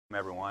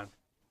Everyone.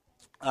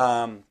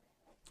 If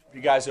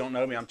you guys don't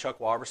know me, I'm Chuck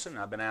Waberson.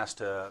 I've been asked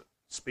to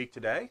speak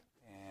today,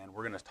 and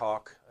we're going to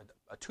talk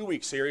a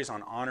 2-week series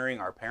on honoring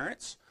our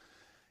parents.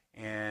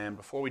 And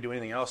before we do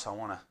anything else, I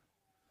want to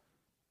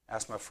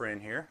ask my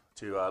friend here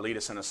to lead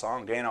us in a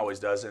song. Dan always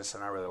does this,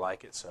 and I really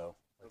like it, so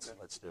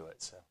let's do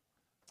it. So.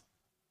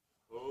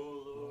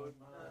 Oh Lord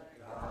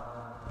my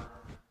God,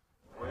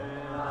 when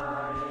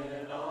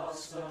I in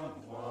awesome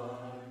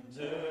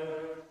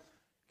wonder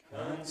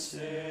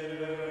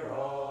consider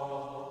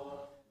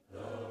all the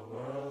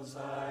worlds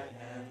thy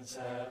hands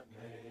have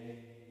made,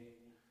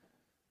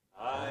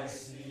 I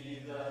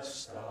see the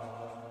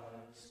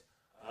stars,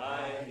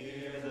 I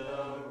hear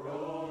the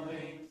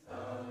rolling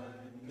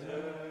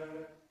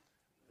thunder,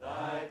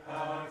 thy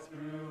power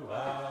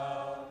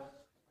throughout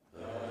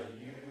the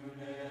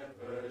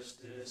universe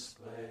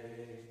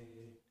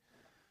displayed.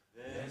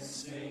 Then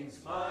sings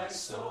my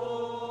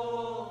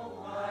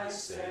soul, my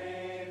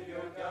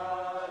Savior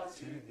God,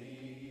 to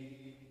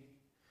thee.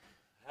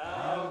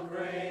 How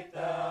great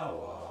thou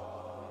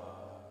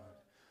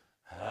art,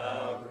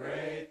 how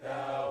great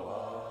thou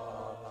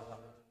art.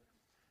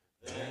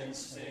 Then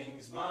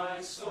sings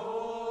my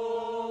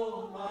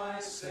soul, my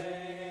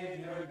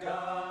Savior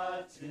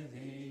God, to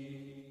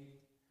thee.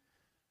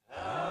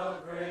 How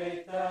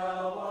great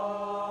thou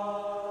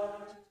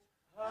art,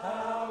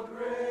 how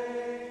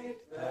great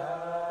thou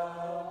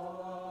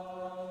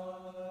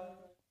art.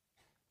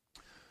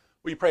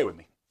 Will you pray with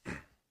me?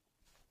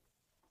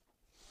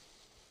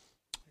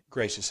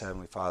 Gracious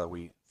Heavenly Father,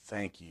 we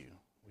thank you.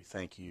 We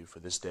thank you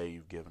for this day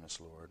you've given us,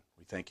 Lord.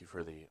 We thank you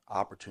for the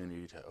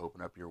opportunity to open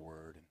up your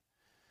word.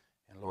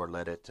 And Lord,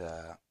 let it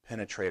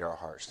penetrate our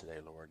hearts today,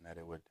 Lord, and that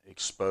it would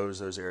expose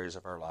those areas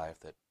of our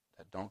life that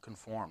don't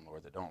conform,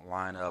 Lord, that don't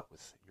line up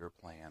with your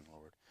plan,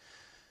 Lord.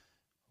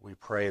 We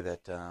pray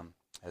that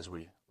as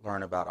we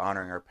learn about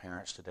honoring our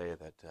parents today,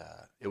 that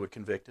it would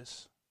convict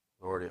us.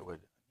 Lord, it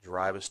would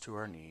drive us to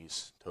our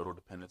knees, total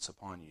dependence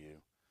upon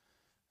you.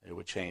 It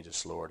would change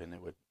us, Lord, and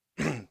it would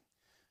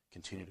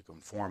continue to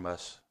conform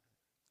us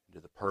into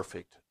the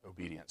perfect,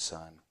 obedient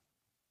Son,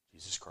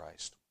 Jesus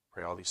Christ.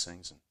 Pray all these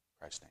things in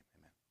Christ's name.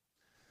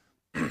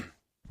 Amen.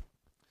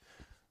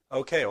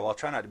 Okay, well, I'll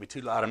try not to be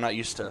too loud. I'm not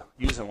used to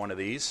using one of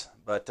these.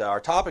 But our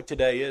topic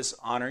today is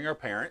honoring our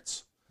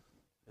parents.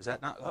 Is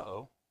that not?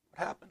 Uh-oh. What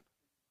happened?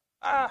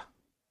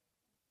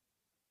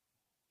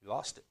 We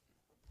lost it.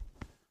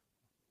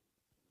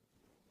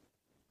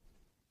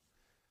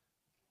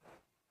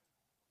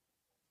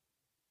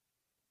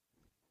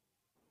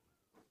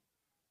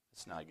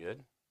 It's not good.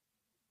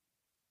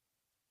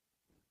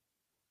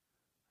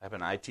 I have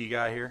an IT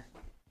guy here.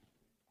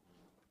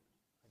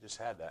 I just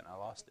had that and I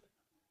lost it.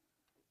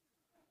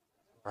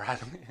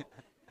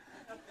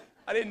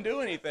 I didn't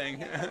do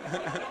anything.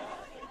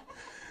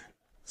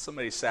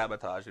 Somebody's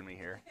sabotaging me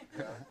here.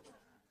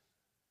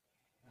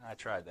 I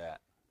tried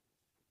that.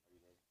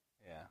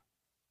 Yeah.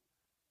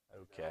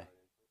 Okay.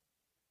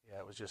 Yeah,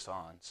 it was just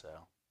on, so.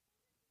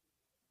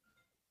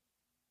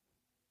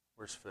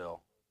 Where's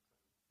Phil?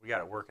 We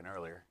got it working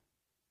earlier.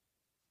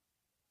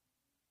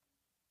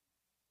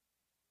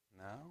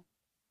 No?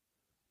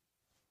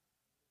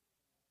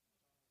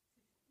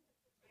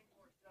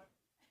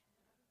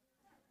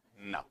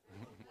 No.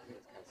 It's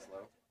kind of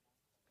slow.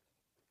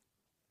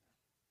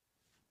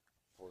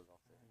 Pull it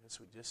off there. I guess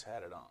we just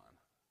had it on.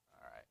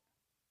 All right.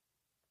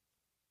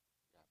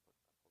 Yeah, I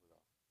pulled it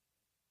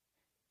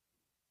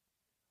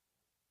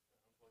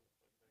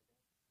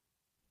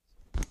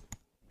off.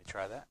 Let me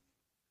try that.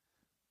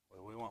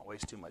 Well, we won't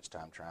waste too much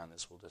time trying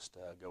this. We'll just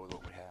go with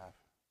what we have.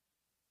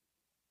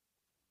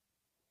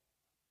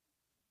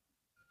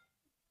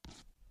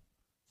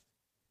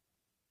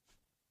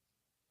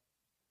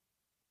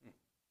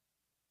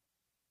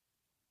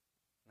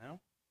 No?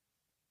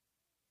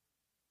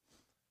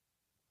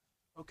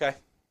 Okay.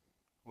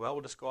 Well,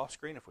 we'll just go off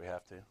screen if we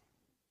have to.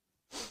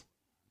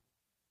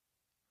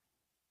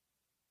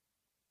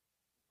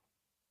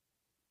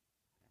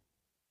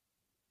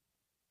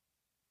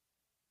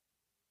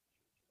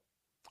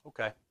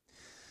 Okay.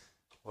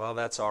 Well,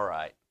 that's all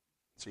right.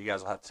 So you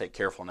guys will have to take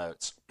careful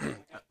notes.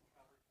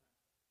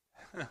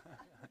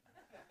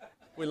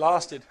 We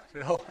lost it,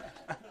 Phil.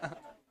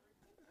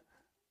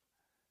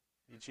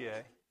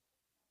 VGA.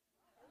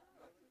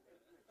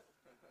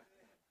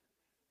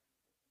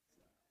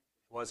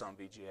 It was on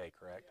VGA,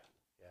 correct?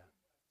 Yeah.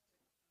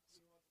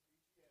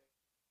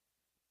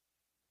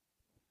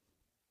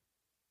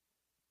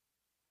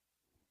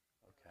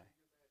 Okay.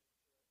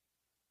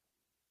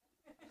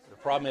 The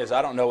problem is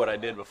I don't know what I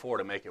did before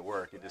to make it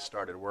work. It just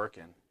started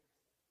working.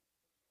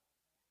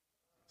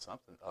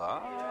 Something.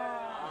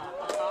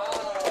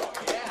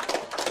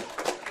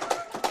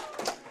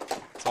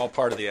 It's all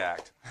part of the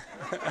act.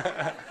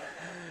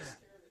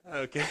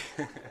 Okay.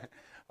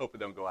 Hope it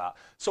don't go out.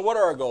 So what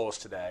are our goals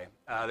today?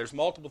 There's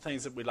multiple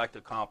things that we'd like to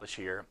accomplish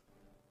here.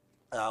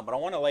 But I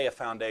want to lay a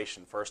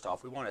foundation first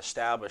off. We want to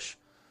establish,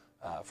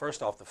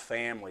 first off, the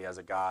family as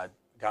a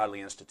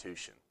godly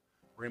institution.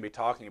 We're going to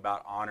be talking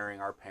about honoring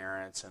our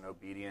parents and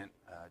obedient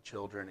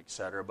children,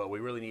 etc., but we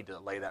really need to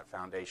lay that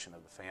foundation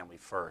of the family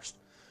first.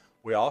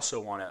 We also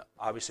want to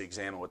obviously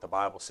examine what the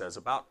Bible says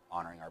about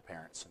honoring our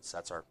parents, since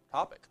that's our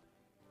topic.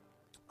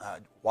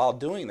 While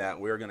doing that,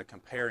 we're going to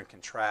compare and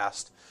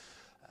contrast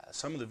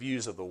some of the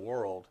views of the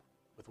world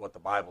with what the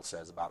Bible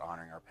says about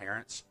honoring our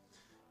parents.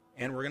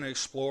 And we're going to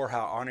explore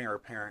how honoring our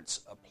parents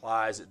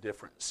applies at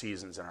different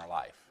seasons in our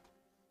life.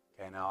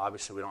 Okay, now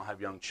obviously we don't have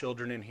young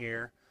children in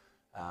here,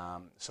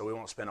 so we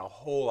won't spend a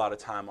whole lot of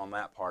time on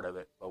that part of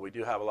it, but we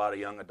do have a lot of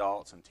young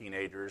adults and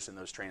teenagers in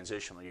those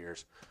transitional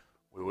years.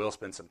 We will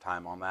spend some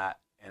time on that.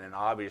 And then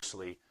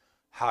obviously,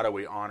 how do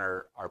we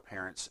honor our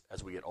parents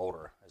as we get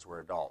older, as we're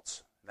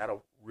adults? And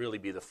that'll really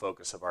be the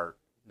focus of our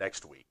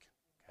next week.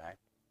 Okay.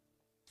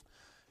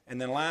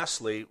 And then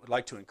lastly, we'd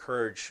like to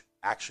encourage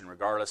action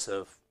regardless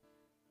of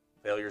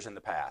failures in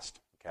the past.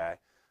 Okay.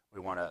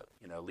 We want to,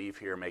 leave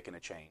here making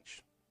a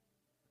change.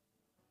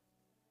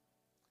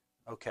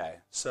 Okay.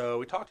 So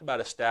we talked about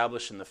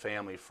establishing the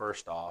family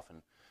first off,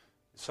 and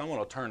someone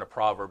will turn to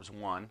Proverbs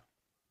 1,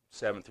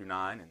 7 through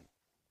 9, and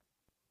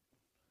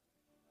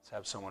let's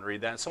have someone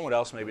read that. And someone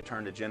else maybe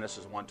turn to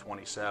Genesis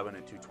 1:27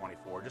 and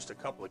 2:24. Just a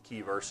couple of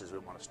key verses we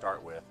want to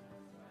start with.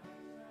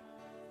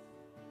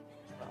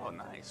 Oh,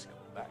 nice.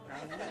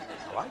 Background.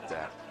 I like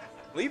that.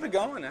 Leave it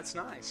going. That's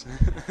nice.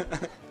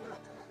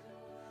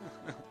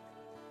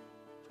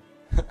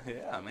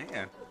 Yeah,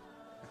 man.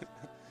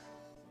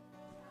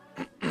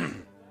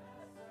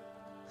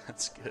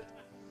 That's good.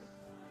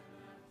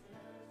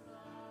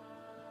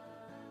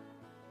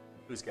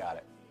 Who's got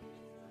it?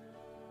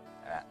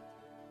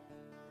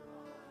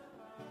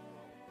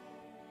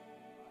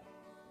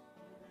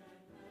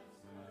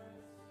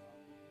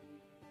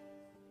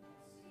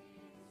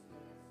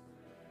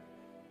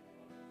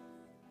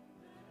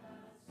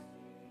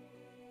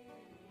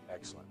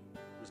 Excellent.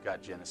 Who's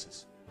got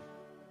Genesis?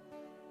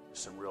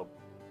 Just some real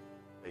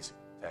basic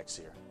text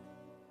here.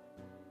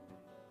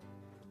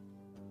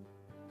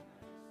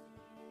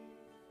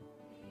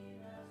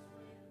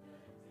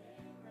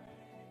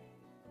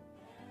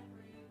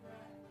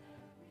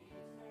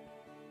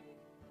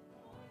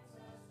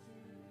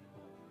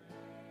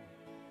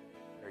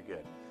 Very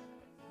good.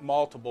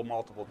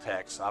 Multiple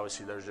texts.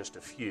 Obviously, there's just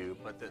a few,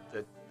 but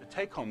the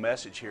take-home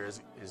message here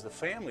is the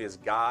family is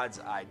God's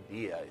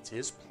idea. It's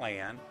His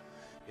plan.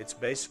 It's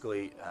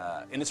basically,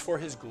 and it's for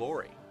His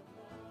glory.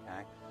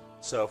 Okay?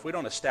 So if we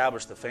don't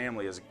establish the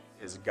family as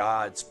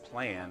God's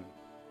plan,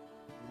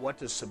 what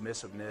does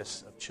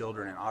submissiveness of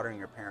children and honoring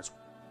your parents,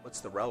 what's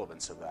the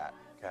relevance of that?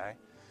 Okay?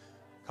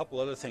 A couple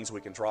other things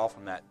we can draw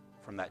from that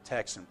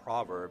text in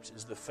Proverbs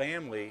is the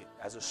family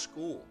as a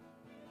school.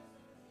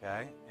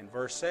 Okay? In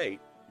verse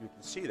 8, you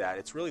can see that.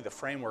 It's really the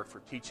framework for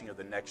teaching of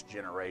the next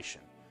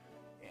generation.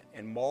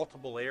 In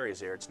multiple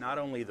areas there, it's not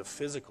only the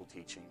physical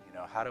teaching,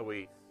 how do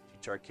we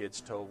teach our kids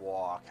to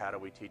walk, how do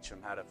we teach them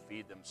how to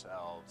feed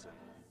themselves, and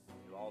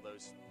do all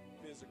those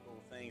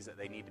physical things that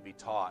they need to be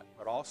taught,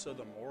 but also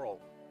the moral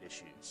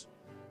issues,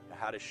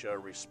 how to show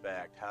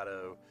respect, how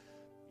to,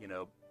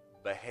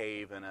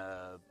 behave in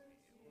a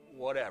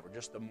whatever,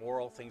 just the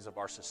moral things of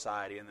our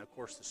society, and of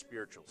course the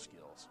spiritual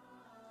skills.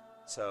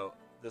 So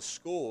the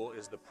school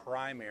is the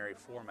primary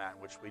format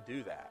in which we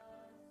do that.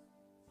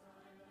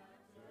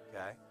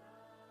 Okay?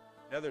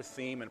 Another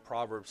theme in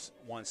Proverbs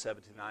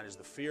 1:7-9 is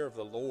the fear of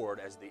the Lord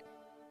as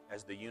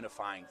the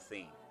unifying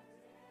theme.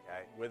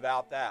 Okay?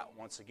 Without that,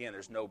 once again,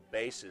 there's no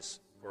basis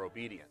for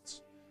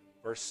obedience.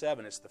 Verse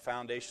 7, it's the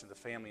foundation of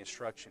the family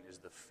instruction is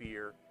the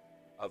fear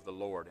of the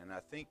Lord. And I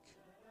think,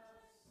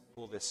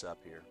 pull this up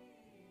here.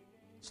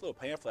 This little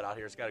pamphlet out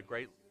here has got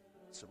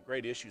some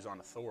great issues on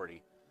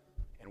authority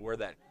and where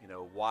that,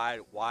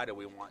 why do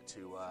we want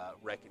to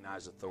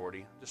recognize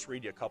authority. I'll just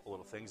read you a couple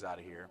little things out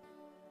of here.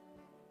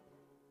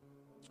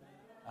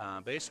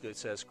 Basically, it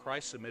says,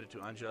 Christ submitted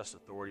to unjust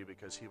authority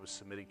because He was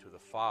submitting to the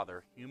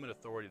Father. Human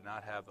authority did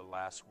not have the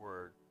last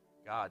word.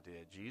 God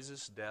did.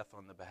 Jesus' death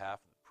on the behalf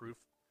of the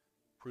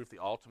proof the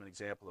ultimate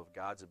example of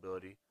God's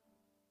ability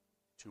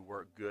to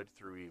work good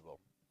through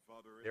evil.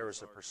 There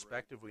is a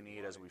perspective we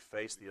need as we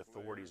face the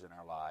authorities in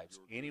our lives.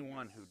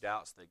 Anyone who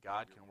doubts that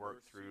God can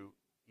work through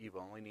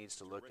evil only needs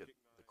to look at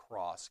the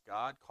cross.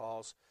 God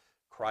calls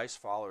Christ's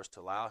followers to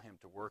allow Him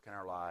to work in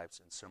our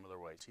lives in similar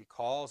ways. He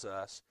calls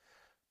us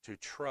to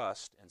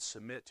trust and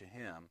submit to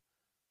Him,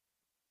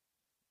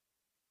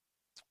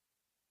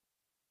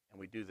 and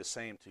we do the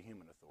same to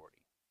human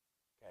authority.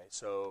 Okay,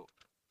 so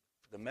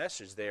the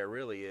message there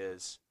really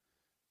is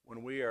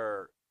when we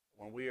are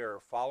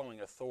following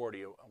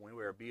authority, when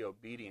we are be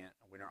obedient,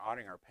 when we're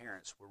honoring our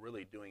parents, we're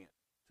really doing it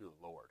to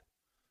the Lord.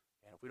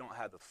 And if we don't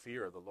have the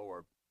fear of the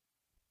Lord,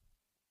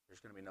 there's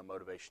going to be no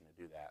motivation to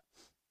do that.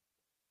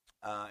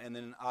 And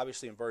then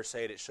obviously in verse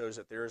 8, it shows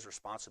that there is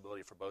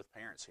responsibility for both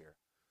parents here.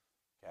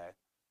 Okay.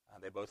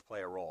 They both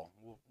play a role.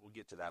 We'll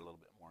get to that a little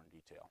bit more in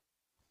detail.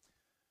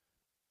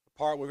 The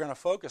part we're going to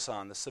focus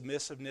on, the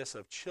submissiveness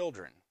of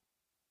children.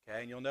 Okay,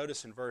 and you'll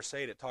notice in verse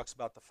 8 it talks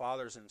about the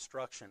father's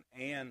instruction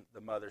and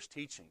the mother's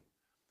teaching.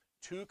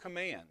 Two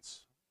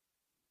commands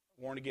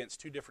warned against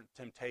two different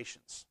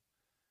temptations.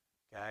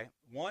 Okay?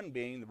 One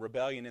being the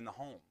rebellion in the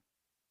home.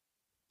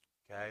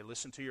 Okay?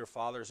 Listen to your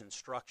father's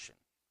instruction.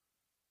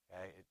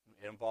 Okay?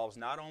 It involves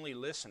not only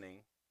listening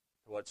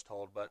to what's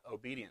told, but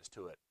obedience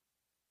to it.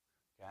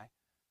 Okay?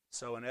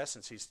 So in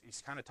essence,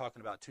 he's kind of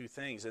talking about two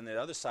things. And the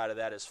other side of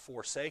that is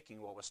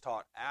forsaking what was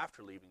taught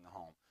after leaving the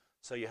home.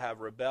 So you have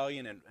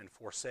rebellion and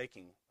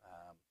forsaking.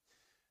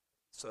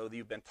 So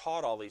you've been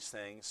taught all these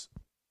things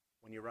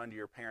when you run to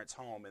your parents'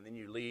 home, and then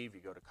you leave,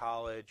 you go to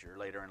college, or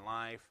later in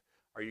life.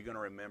 Are you going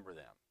to remember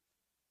them?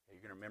 Are you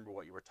going to remember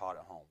what you were taught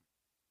at home?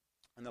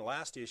 And the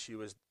last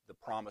issue is the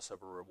promise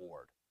of a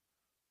reward.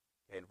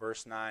 Okay, in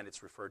verse 9,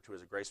 it's referred to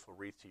as a graceful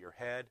wreath to your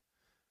head.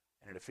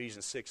 And in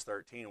Ephesians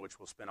 6:13, which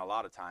we'll spend a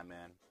lot of time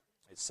in,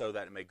 it's so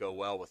that it may go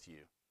well with you,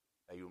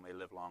 that you may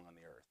live long on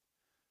the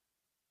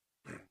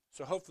earth.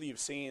 So hopefully you've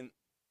seen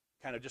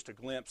kind of just a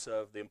glimpse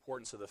of the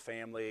importance of the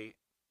family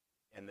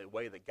and the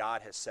way that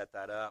God has set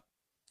that up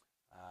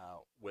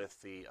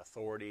with the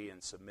authority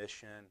and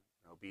submission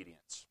and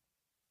obedience.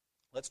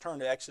 Let's turn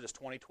to Exodus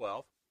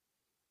 20:12.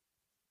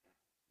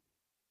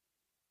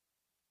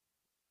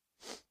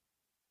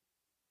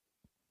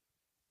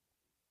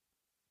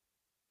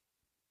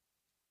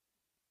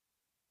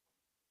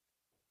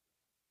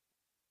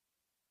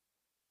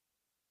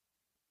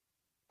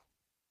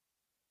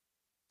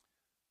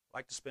 I'd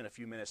like to spend a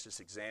few minutes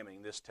just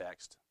examining this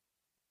text.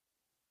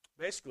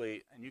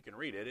 Basically, and you can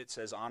read it, it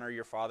says, honor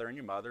your father and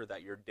your mother,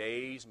 that your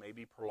days may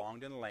be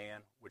prolonged in the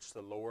land which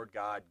the Lord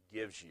God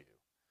gives you.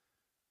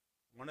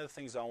 One of the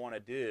things I want to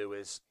do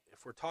is,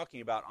 if we're talking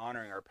about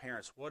honoring our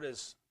parents, what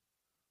does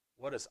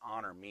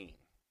honor mean?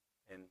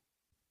 And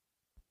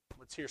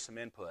let's hear some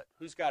input.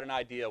 Who's got an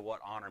idea of what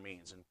honor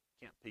means? And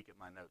can't peek at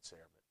my notes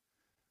there. But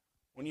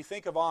when you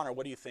think of honor,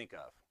 what do you think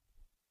of?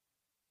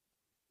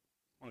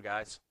 Come on,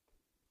 guys.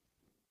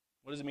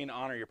 What does it mean to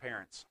honor your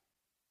parents?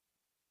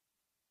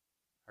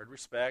 Heard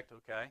respect,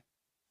 okay.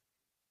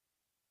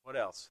 What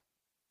else?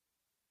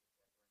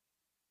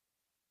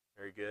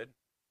 Very good.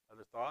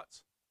 Other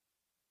thoughts?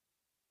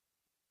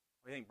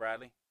 What do you think,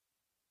 Bradley?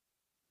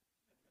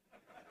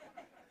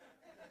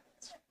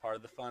 It's part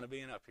of the fun of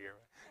being up here.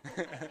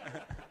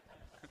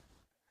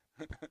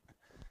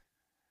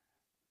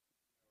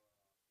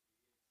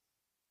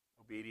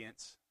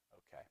 Obedience.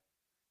 Okay.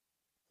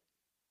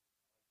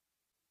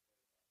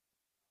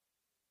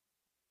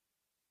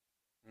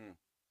 Mm.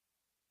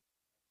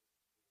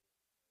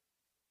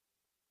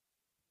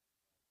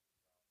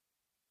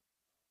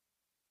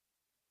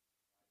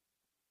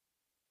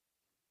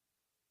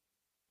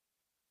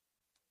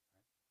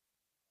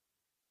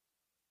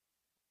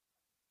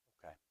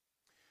 Okay.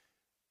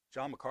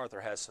 John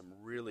MacArthur has some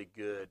really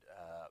good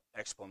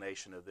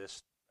explanation of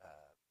this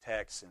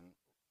text and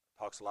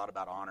talks a lot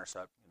about honor.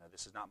 So,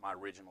 this is not my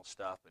original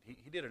stuff, but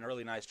he did an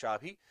really nice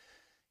job. He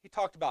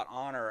talked about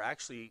honor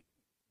actually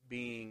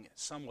being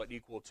somewhat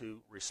equal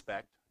to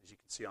respect, as you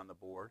can see on the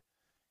board,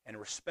 and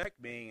respect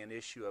being an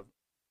issue of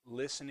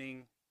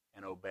listening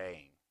and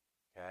obeying,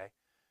 okay?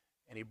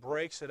 And he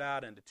breaks it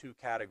out into two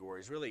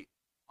categories. Really,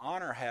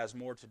 honor has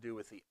more to do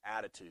with the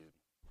attitude,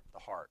 the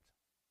heart.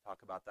 Talk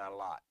about that a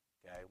lot,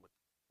 okay?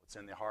 What's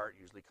in the heart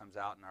usually comes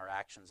out in our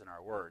actions and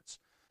our words.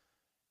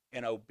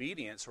 And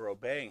obedience or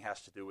obeying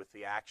has to do with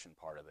the action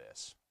part of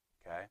this,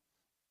 okay?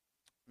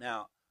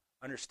 Now,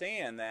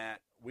 understand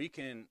that we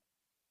can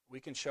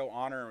show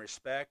honor and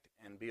respect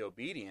and be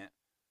obedient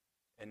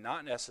and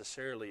not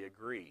necessarily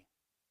agree.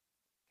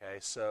 Okay,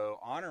 so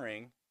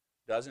honoring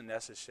doesn't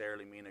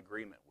necessarily mean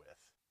agreement with.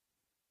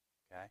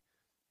 Okay,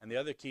 and the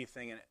other key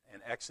thing in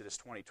Exodus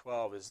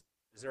 20:12 is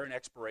there an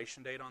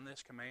expiration date on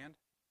this command?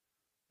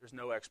 There's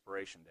no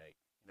expiration date.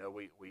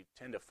 We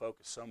tend to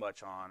focus so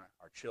much on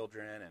our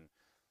children and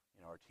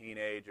our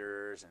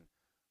teenagers,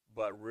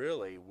 but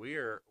really we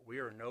are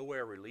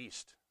nowhere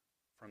released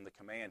from the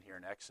command here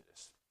in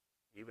Exodus.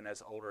 Even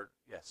as older,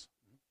 yes.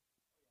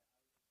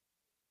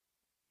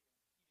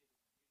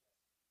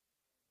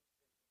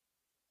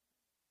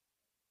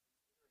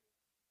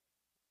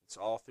 It's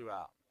all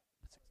throughout.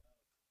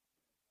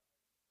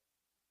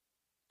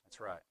 That's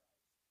right.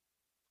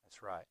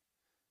 That's right.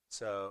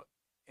 So,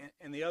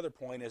 and the other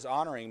point is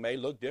honoring may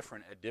look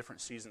different at different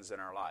seasons in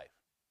our life.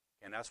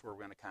 And that's where we're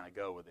going to kind of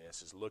go with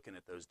this, is looking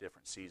at those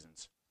different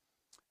seasons.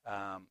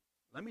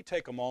 Let me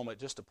take a moment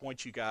just to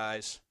point you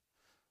guys.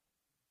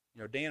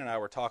 Dan and I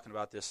were talking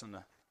about this on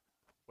the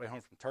way home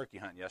from turkey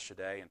hunting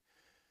yesterday, and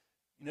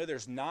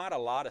there's not a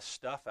lot of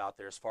stuff out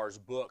there as far as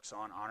books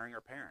on honoring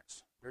our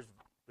parents. There's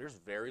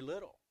very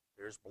little.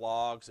 There's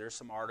blogs, there's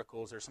some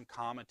articles, there's some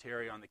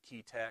commentary on the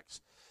key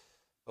text.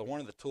 But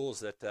one of the tools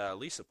that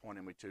Lisa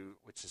pointed me to,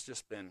 which has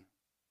just been,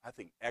 I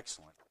think,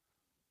 excellent,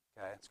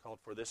 okay, it's called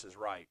For This Is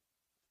Right.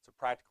 It's a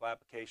practical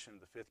application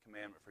of the fifth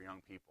commandment for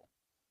young people.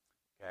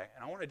 Okay,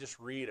 and I want to just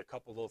read a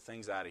couple little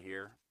things out of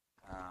here.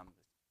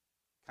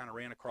 Kind of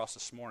ran across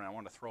this morning. I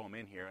want to throw them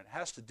in here. It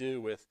has to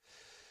do with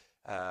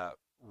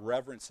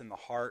reverence in the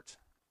heart,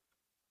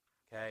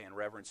 okay, and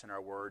reverence in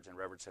our words and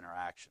reverence in our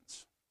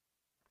actions.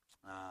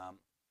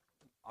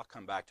 I'll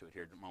come back to it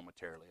here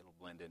momentarily. It'll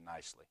blend in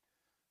nicely.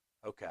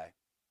 Okay.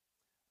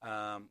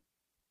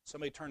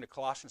 Somebody turn to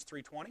Colossians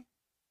 3:20.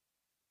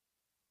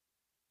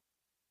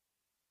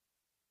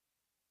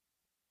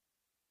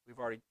 We've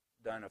already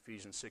done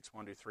Ephesians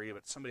 6:1-3,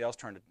 but somebody else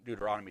turn to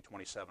Deuteronomy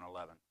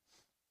 27:11.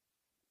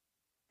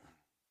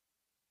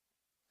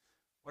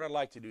 What I'd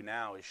like to do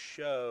now is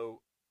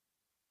show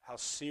how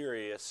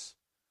serious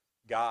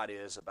God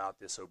is about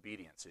this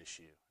obedience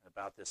issue,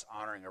 about this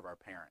honoring of our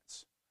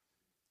parents.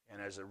 And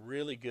there's a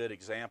really good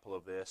example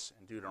of this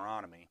in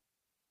Deuteronomy.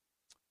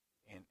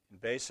 And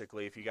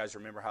basically, if you guys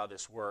remember how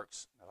this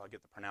works, if I'll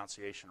get the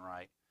pronunciation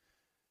right,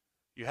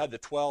 you had the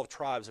 12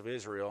 tribes of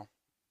Israel.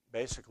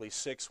 Basically,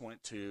 6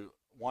 went to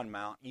one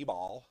mount,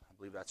 Ebal, I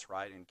believe that's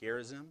right, and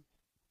Gerizim,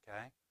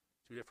 okay,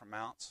 2 different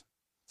mounts.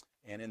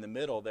 And in the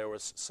middle, there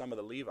was some of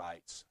the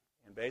Levites.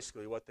 And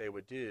basically what they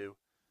would do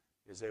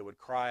is they would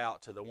cry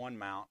out to the one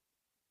mount,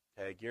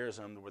 okay,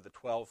 Gerizim, were the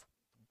 12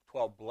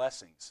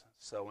 blessings.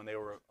 So when they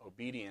were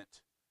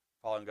obedient,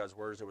 following God's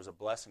words, there was a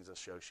blessings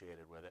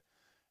associated with it.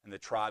 And the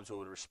tribes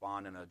would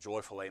respond in a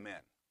joyful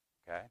amen,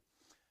 okay?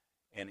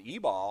 And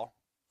Ebal,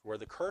 where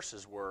the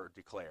curses were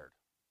declared,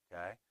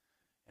 okay?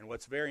 And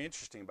what's very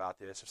interesting about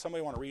this, if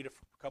somebody want to read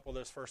a couple of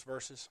those first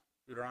verses,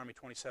 Deuteronomy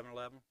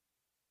 27:11,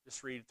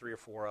 just read 3 or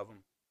 4 of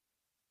them.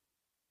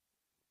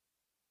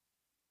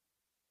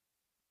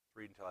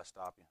 Read until I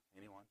stop you.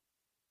 Anyone?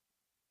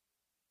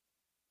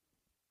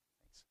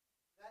 Thanks.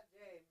 That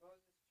day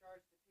Moses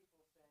charged the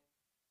people, saying,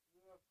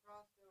 "You have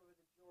crossed over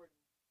the Jordan.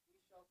 You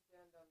shall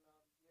stand on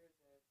Mount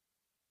Gerizim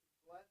to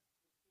bless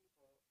the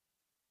people,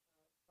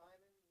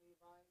 Simon,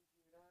 Levi,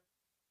 Judah,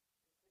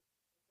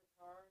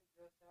 Issachar,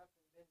 Joseph,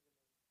 and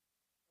Benjamin.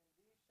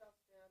 And you shall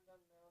stand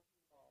on Mount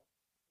Ebal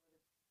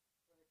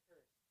for the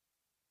curse.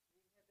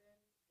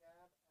 Reuben,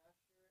 Gad,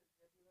 Asher,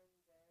 Zebulun,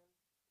 Dan,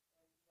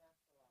 and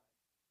Naphtali.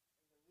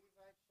 And the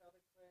Levites shall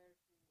declare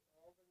to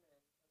all the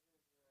men of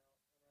Israel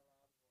in a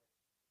loud voice,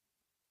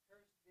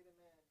 Cursed be the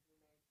man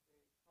who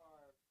makes a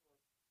carved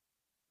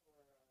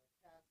or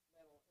cast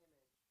metal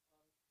image,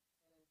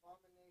 an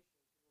abomination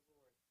to the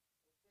Lord,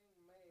 a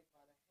thing made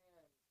by the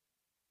hands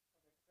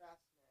of a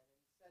craftsman, and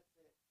sets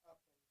it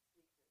up in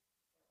secret.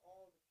 And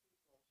all the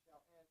people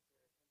shall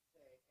answer and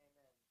say,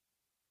 Amen.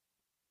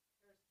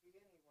 Cursed be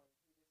anyone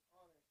who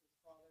dishonors his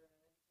father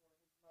or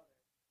his mother,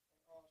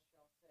 and all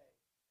shall say,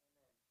 Amen.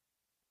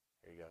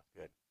 There you go.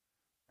 Good.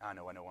 Now I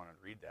know I don't want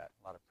to read that.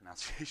 A lot of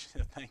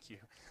pronunciation. Thank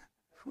you.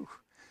 Whew.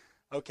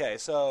 Okay,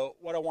 so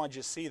what I want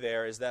you to see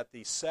there is that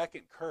the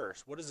second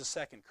curse, what is the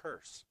second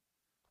curse?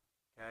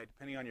 Okay,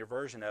 depending on your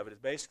version of it,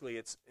 it's basically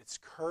it's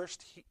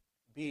cursed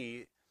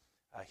be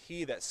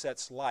he that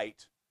sets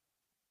light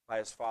by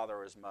his father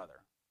or his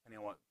mother,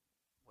 depending on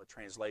what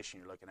translation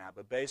you're looking at.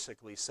 But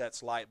basically,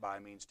 sets light by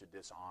means to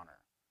dishonor.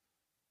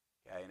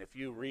 Okay, and if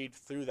you read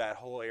through that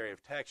whole area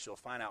of text, you'll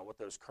find out what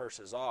those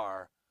curses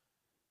are.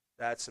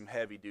 That's some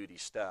heavy-duty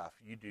stuff.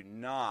 You do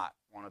not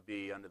want to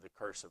be under the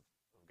curse of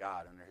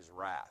God, under his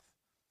wrath.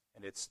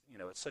 And it's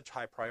such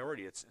high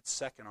priority. It's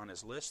second on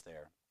his list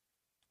there.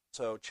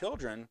 So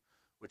children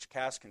which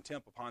cast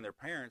contempt upon their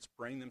parents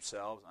bring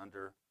themselves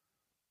under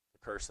the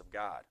curse of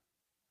God.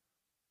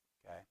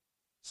 Okay?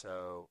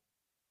 So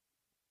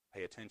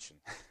pay attention.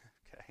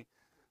 Okay?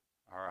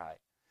 All right.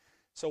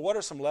 So what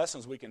are some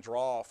lessons we can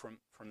draw from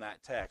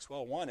that text?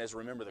 Well, one is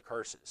remember the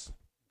curses.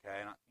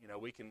 Okay?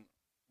 And, we can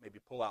maybe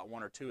pull out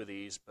 1 or 2 of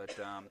these, but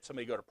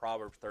somebody go to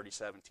Proverbs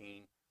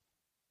 30:17.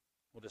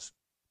 We'll just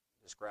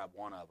grab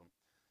one of them.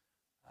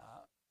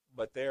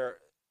 But they're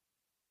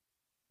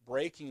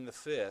breaking the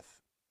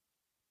fifth.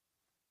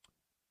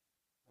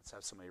 Let's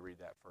have somebody read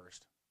that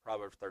first.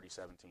 Proverbs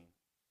 30:17.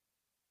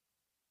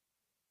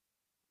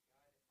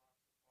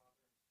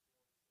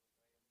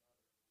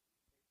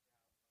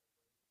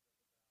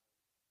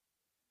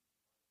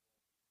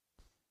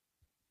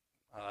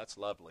 That's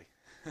lovely.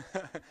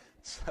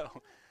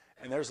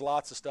 And there's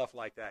lots of stuff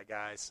like that,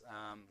 guys.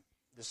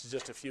 This is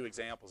just a few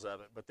examples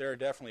of it, but there are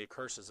definitely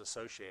curses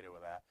associated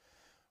with that.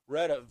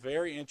 Read a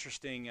very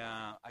interesting,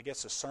 a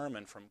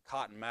sermon from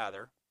Cotton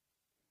Mather.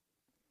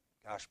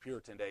 Gosh,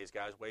 Puritan days,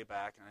 guys, way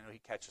back, and I know he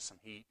catches some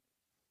heat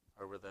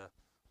over the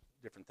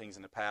different things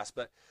in the past,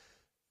 but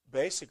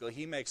basically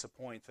he makes a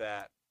point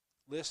that,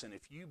 listen,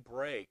 if you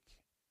break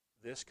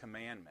this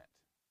commandment,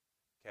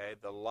 okay,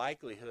 the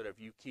likelihood of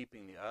you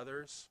keeping the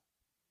others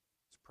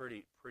is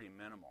pretty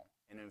minimal.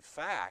 And in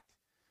fact,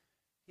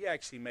 he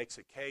actually makes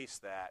a case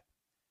that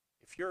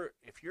if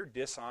you're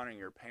dishonoring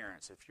your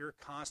parents, if you're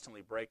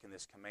constantly breaking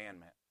this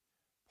commandment,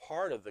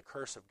 part of the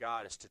curse of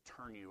God is to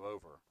turn you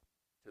over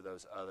to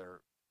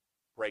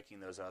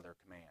breaking those other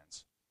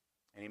commands.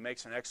 And he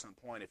makes an excellent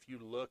point. If you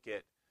look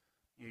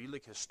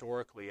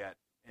historically at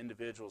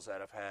individuals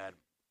that have had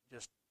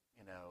just,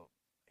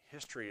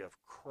 history of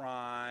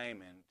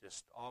crime and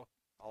just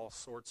all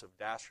sorts of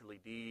dastardly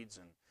deeds,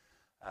 and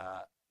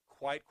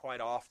quite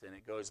often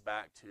it goes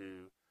back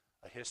to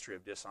a history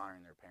of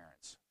dishonoring their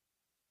parents.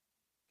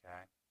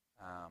 Okay,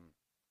 I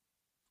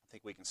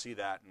think we can see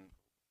that, and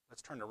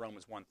let's turn to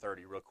Romans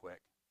 1:30 real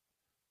quick.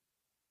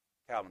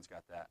 Calvin's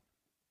got that.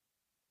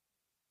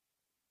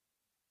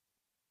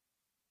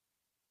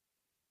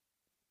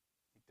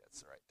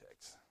 That's the right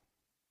text.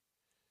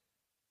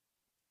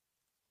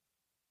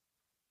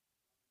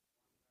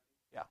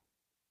 Yeah.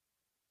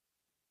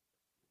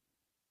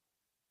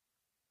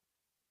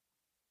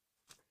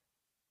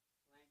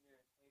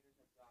 Slanderers, haters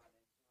of God,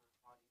 and who are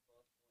haughty,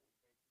 boastful,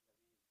 embracers of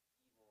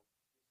evil,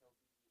 disobedient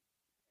parents.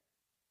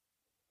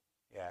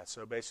 Yeah,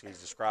 so basically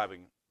he's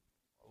describing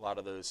a lot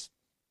of those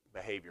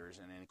behaviors,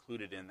 and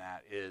included in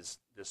that is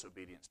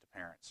disobedience to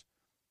parents.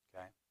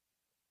 Okay?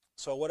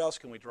 So what else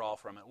can we draw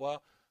from it?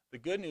 Well, the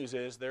good news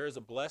is there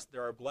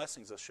are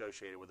blessings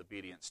associated with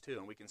obedience too,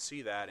 and we can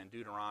see that in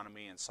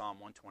Deuteronomy and Psalm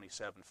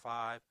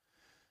 127:5.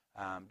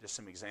 Just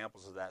some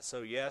examples of that.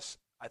 So yes,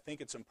 I think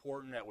it's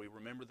important that we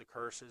remember the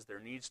curses. There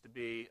needs to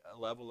be a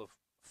level of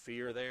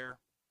fear there.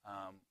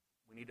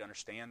 We need to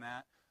understand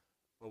that,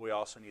 but we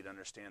also need to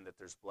understand that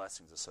there's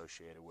blessings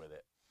associated with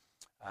it.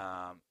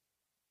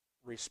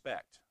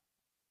 Respect.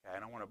 Okay,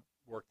 and I want to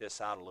work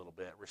this out a little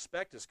bit.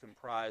 Respect is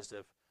comprised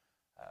of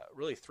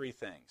really three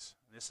things.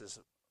 This is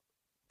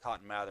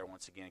Cotton Mather,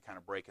 once again, kind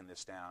of breaking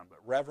this down. But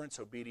reverence,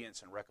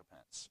 obedience, and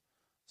recompense.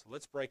 So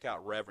let's break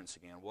out reverence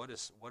again. What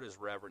does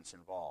reverence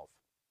involve?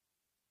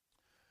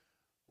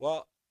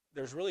 Well,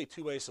 there's really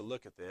two ways to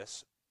look at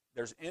this.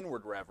 There's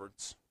inward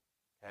reverence,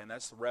 okay, and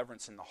that's the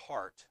reverence in the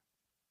heart.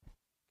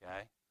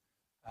 Okay?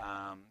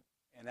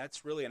 And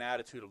that's really an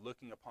attitude of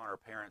looking upon our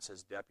parents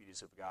as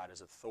deputies of God, as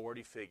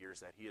authority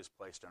figures that He has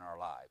placed in our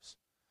lives.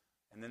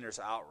 And then there's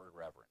outward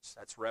reverence.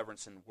 That's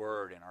reverence in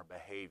word and our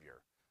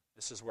behavior.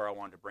 This is where I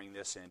wanted to bring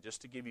this in,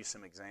 just to give you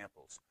some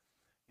examples.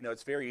 You know,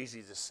 it's very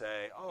easy to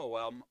say, oh,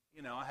 well,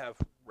 you know, I have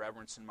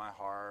reverence in my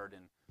heart,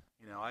 and,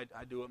 you know, I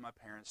do what my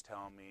parents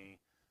tell me.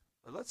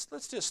 But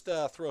let's just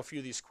throw a few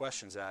of these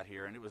questions out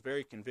here, and it was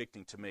very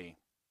convicting to me.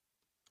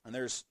 And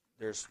there's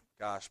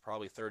gosh,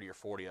 probably 30 or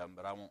 40 of them,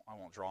 but I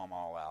won't draw them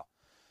all out.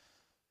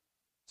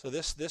 So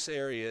this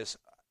area is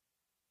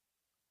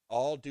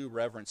all due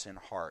reverence in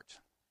heart.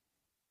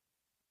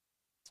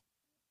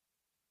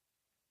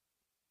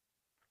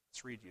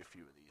 Let's read you a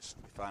few of these.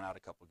 Let me find out a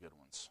couple good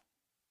ones.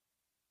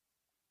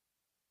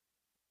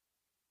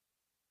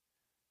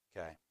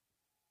 Okay.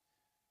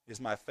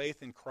 Is my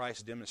faith in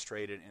Christ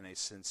demonstrated in a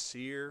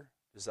sincere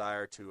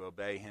desire to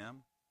obey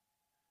Him?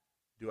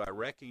 Do I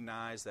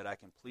recognize that I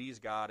can please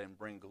God and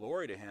bring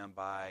glory to Him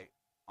by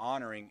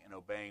honoring and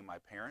obeying my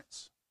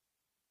parents?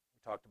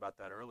 We talked about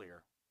that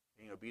earlier.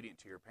 Being obedient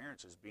to your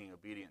parents is being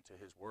obedient to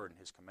His word and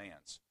His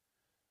commands.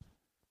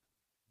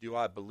 Do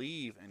I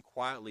believe and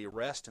quietly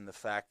rest in the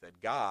fact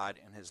that God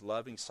in His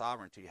loving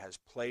sovereignty has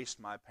placed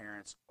my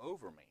parents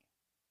over me?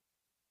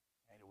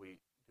 And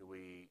do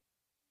we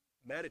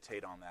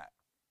meditate on that?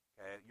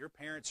 Okay? Your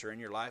parents are in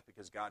your life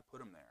because God put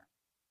them there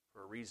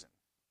for a reason.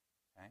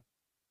 Okay?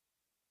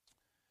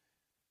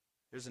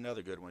 Here's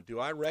another good one. Do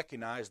I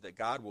recognize that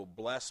God will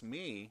bless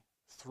me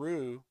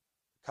through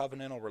the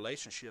covenantal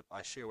relationship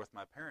I share with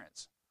my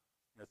parents?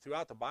 You know,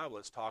 throughout the Bible,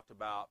 it's talked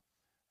about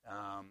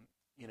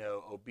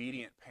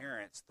obedient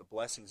parents, the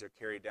blessings are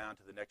carried down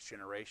to the next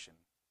generation,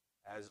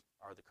 as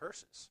are the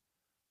curses.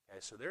 Okay,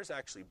 so there's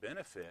actually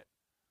benefit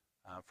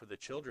for the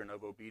children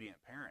of obedient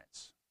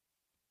parents.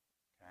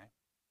 Okay.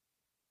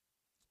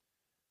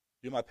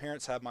 Do my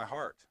parents have my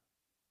heart?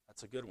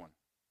 That's a good one.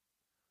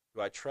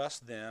 Do I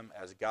trust them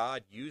as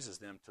God uses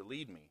them to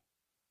lead me,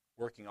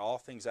 working all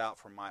things out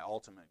for my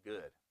ultimate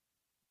good?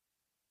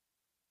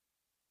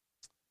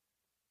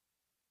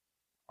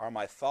 Are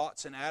my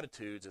thoughts and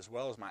attitudes, as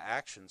well as my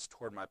actions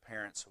toward my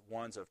parents,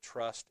 ones of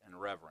trust and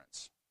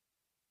reverence?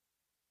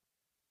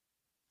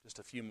 Just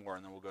a few more,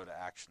 and then we'll go to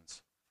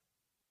actions.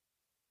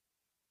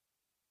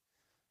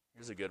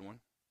 Here's a good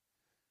one.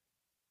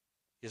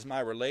 Is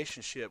my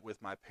relationship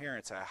with my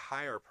parents a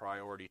higher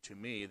priority to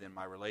me than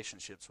my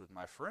relationships with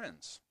my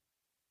friends?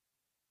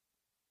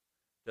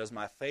 Does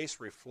my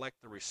face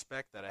reflect the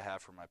respect that I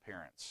have for my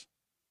parents?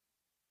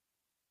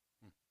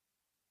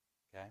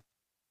 Okay.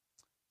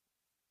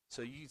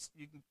 So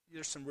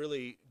there's some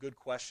really good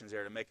questions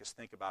there to make us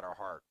think about our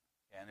heart.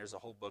 And there's a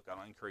whole book.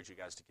 I encourage you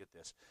guys to get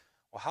this.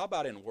 Well, how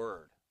about in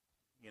word?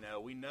 You know,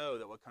 we know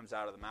that what comes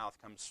out of the mouth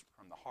comes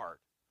from the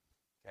heart.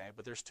 Okay,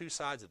 but there's two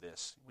sides of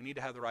this. We need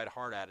to have the right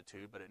heart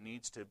attitude, but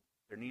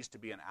there needs to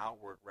be an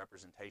outward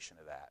representation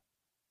of that.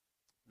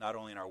 Not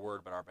only in our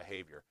word, but our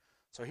behavior.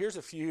 So here's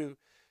a few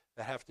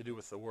that have to do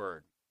with the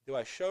word. Do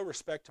I show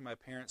respect to my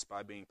parents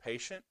by being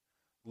patient,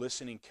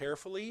 listening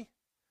carefully,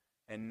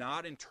 and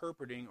not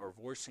interpreting or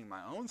voicing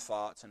my own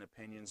thoughts and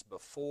opinions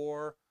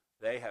before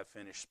they have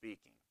finished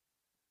speaking?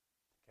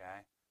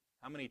 Okay?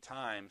 How many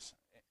times,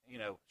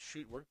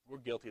 we're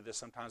guilty of this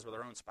sometimes with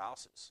our own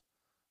spouses.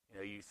 You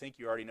know, you think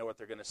you already know what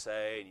they're going to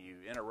say, and you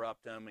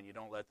interrupt them, and you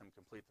don't let them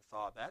complete the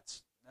thought.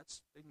 That's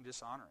being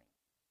dishonoring.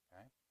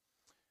 Okay?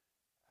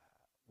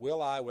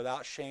 Will I,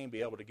 without shame,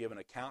 be able to give an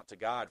account to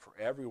God for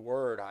every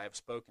word I have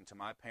spoken to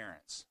my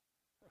parents?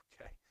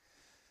 Okay.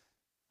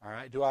 All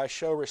right. Do I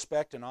show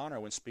respect and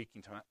honor when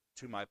speaking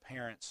to my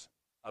parents,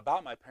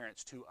 about my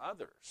parents, to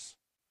others?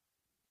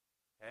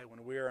 Okay.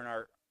 When we're in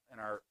our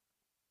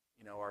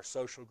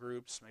social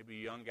groups, maybe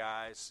young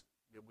guys,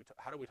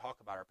 how do we talk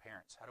about our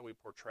parents? How do we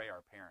portray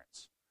our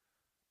parents?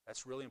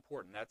 That's really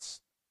important.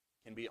 That's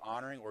can be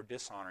honoring or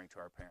dishonoring to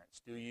our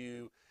parents. Do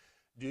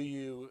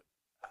you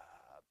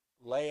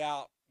lay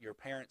out your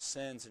parents'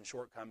 sins and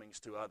shortcomings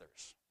to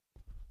others?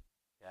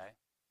 Okay?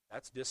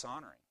 That's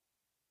dishonoring.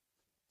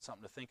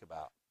 Something to think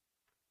about.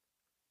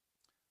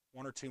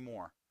 One or two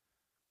more.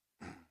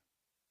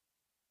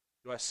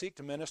 Do I seek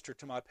to minister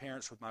to my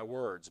parents with my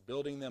words,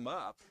 building them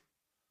up,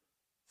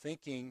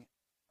 thanking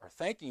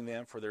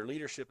them for their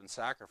leadership and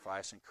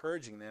sacrifice,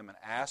 encouraging them, and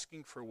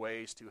asking for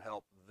ways to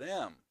help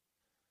them?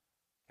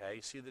 Okay,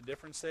 you see the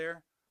difference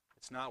there?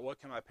 It's not what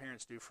can my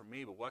parents do for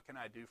me, but what can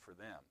I do for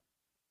them?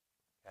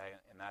 Okay,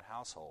 in that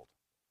household.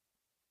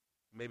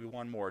 Maybe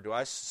one more. Do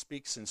I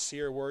speak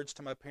sincere words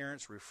to my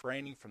parents,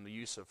 refraining from the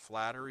use of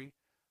flattery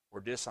or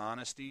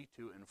dishonesty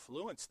to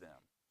influence them?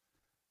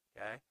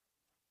 Okay?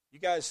 You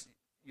guys,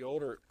 you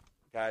older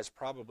guys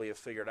probably have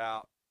figured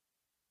out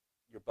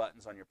your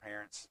buttons on your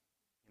parents,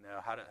 you know,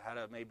 how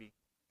to maybe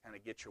kind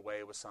of get your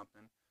way with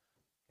something.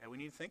 Okay, we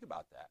need to think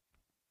about that.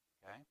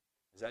 Okay?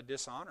 Is that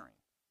dishonoring?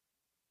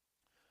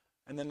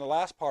 And then the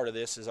last part of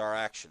this is our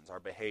actions, our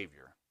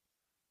behavior.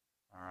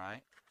 All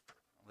right?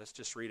 Let's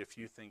just read a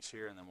few things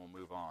here and then we'll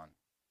move on.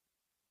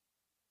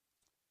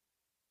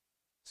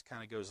 This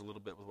kind of goes a little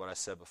bit with what I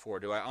said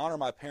before. Do I honor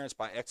my parents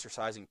by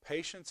exercising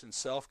patience and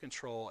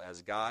self-control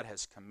as God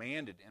has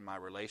commanded in my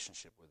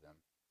relationship with them?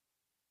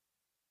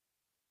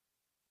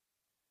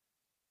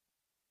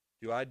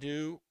 Do I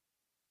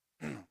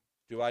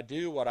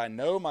do what I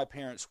know my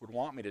parents would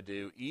want me to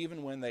do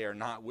even when they are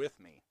not with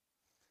me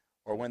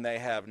or when they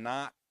have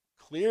not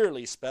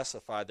clearly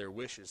specified their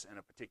wishes in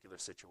a particular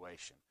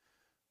situation?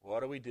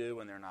 What do we do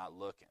when they're not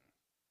looking?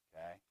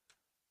 Okay?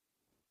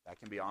 That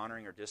can be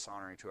honoring or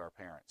dishonoring to our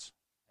parents,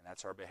 and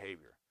that's our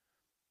behavior.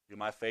 Do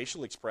my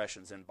facial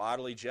expressions and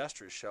bodily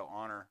gestures show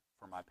honor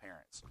for my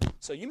parents?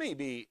 So you may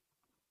be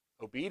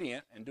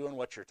obedient and doing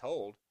what you're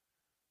told,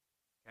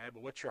 okay,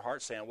 but what's your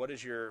heart saying? What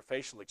is your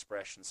facial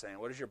expression saying?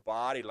 What is your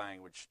body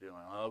language doing?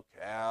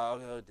 Okay, I'll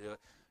go do it.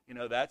 You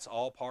know, that's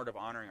all part of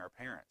honoring our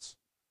parents,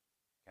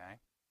 okay?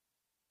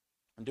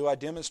 And do I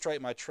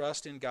demonstrate my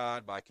trust in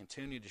God by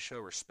continuing to show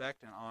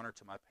respect and honor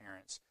to my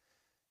parents,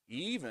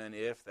 even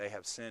if they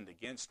have sinned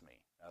against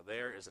me? Now,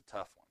 there is a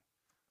tough one.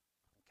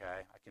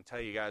 Okay? I can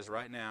tell you guys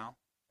right now,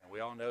 and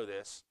we all know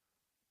this,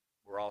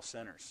 we're all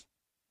sinners.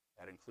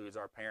 That includes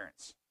our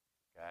parents.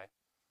 Okay?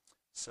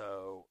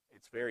 So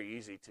it's very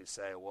easy to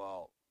say,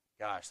 well,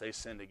 gosh, they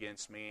sinned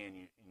against me, and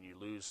you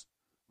lose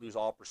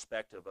all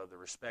perspective of the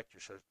respect you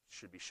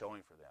should be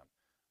showing for them.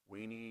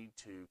 We need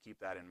to keep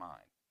that in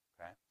mind.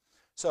 Okay?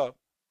 So,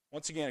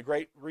 once again, a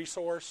great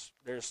resource.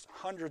 There's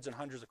hundreds and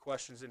hundreds of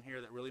questions in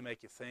here that really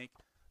make you think,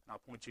 and I'll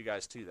point you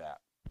guys to that.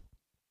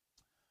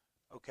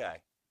 Okay.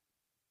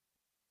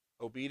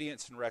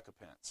 Obedience and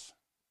recompense.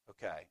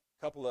 Okay.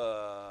 A couple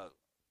of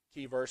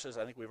key verses.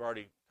 I think we've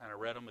already kind of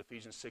read them.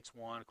 Ephesians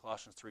 6:1,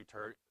 Colossians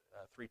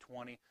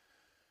 3:20.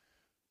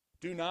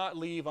 Do not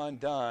leave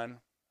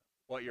undone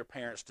what your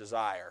parents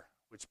desire,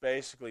 which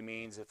basically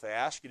means if they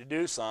ask you to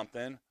do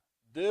something,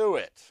 do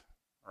it.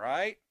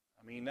 Right?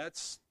 I mean,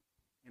 that's,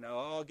 you know,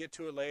 oh, I'll get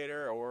to it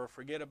later or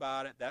forget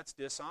about it. That's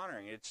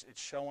dishonoring. It's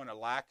showing a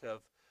lack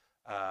of,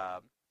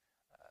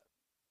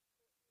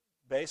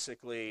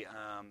 basically,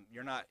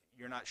 you're not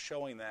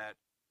showing that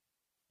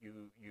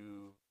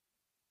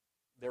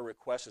their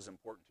request is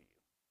important to you.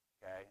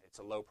 Okay, it's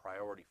a low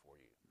priority for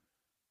you.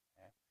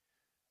 Okay?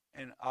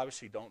 And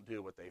obviously, don't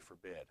do what they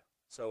forbid.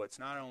 So it's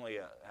not only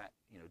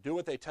do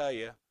what they tell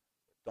you,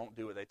 don't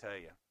do what they tell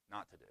you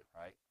not to do.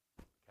 Right?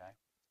 Okay,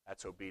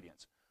 that's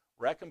obedience.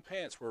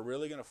 Recompense, we're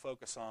really going to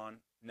focus on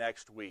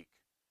next week.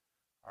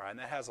 All right, and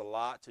that has a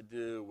lot to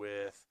do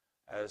with,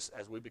 as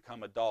we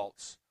become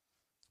adults,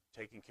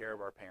 taking care of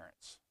our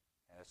parents.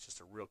 And it's just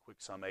a real quick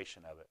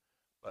summation of it.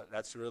 But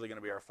that's really going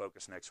to be our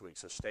focus next week,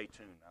 so stay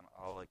tuned.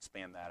 I'll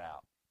expand that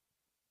out.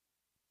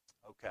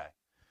 Okay.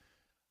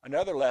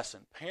 Another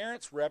lesson,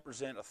 parents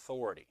represent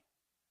authority.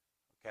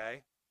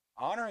 Okay?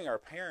 Honoring our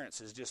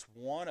parents is just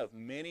one of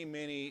many,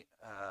 many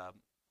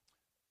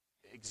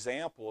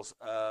examples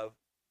of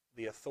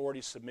the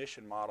authority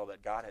submission model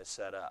that God has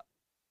set up.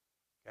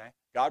 Okay?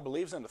 God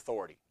believes in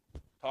authority.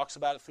 Talks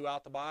about it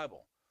throughout the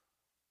Bible.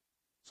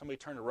 Somebody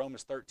turn to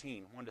Romans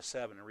 13,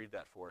 1-7, and read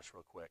that for us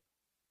real quick.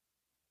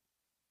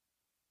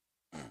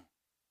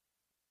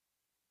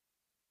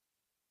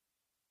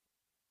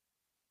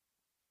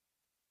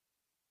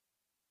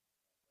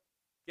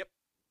 Yep.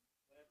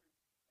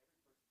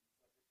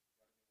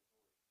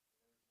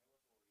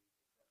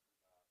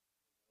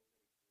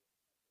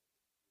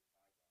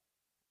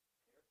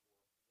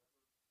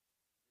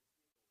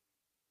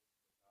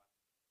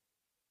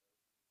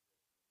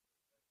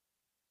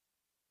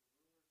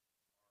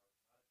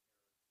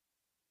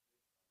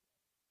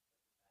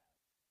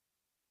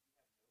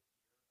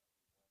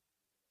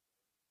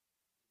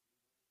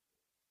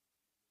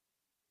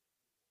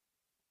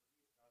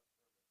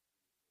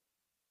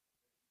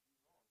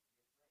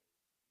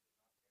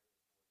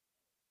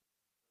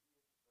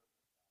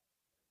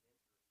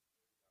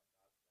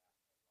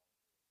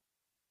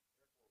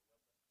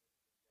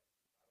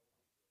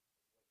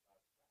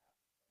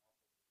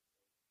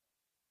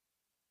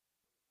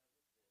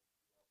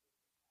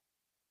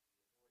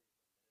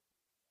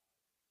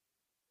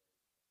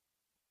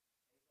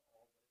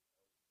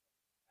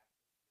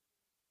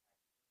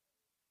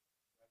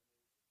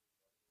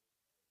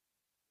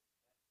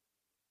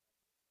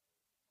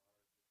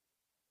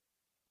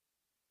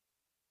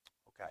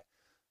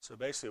 So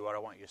basically what I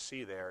want you to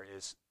see there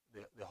is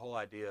the whole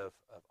idea of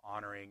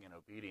honoring and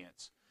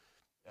obedience.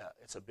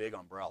 It's a big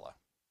umbrella.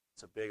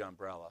 It's a big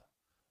umbrella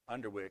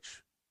under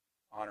which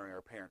honoring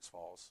our parents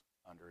falls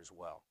under as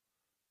well.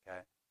 Okay?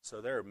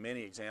 So there are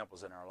many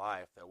examples in our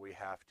life that we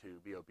have to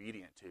be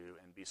obedient to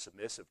and be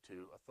submissive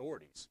to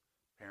authorities,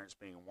 parents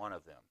being one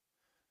of them.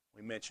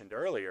 We mentioned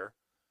earlier,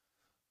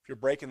 if you're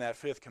breaking that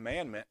fifth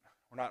commandment,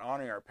 we're not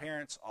honoring our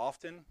parents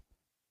often,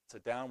 it's a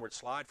downward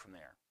slide from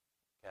there.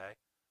 Okay?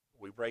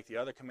 We break the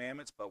other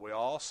commandments, but we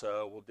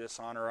also will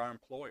dishonor our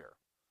employer.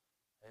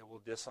 Okay?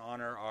 We'll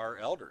dishonor our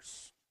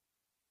elders,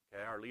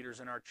 okay? Our leaders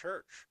in our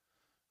church,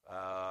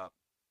 our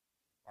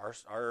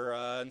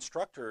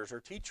instructors or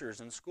teachers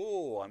in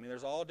school. I mean,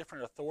 there's all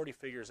different authority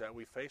figures that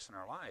we face in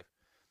our life.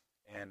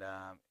 And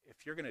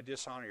if you're going to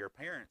dishonor your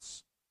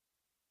parents,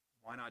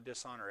 why not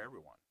dishonor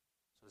everyone?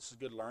 So this is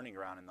good learning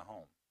ground in the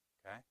home.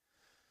 Okay?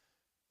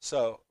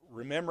 So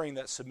remembering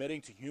that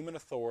submitting to human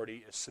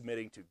authority is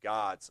submitting to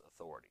God's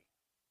authority.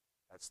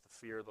 That's the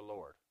fear of the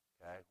Lord.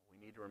 Okay?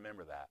 We need to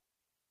remember that.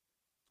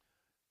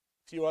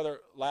 A few other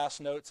last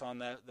notes on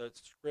the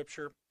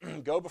scripture.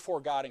 Go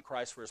before God in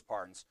Christ for his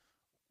pardons.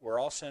 We're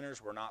all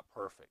sinners. We're not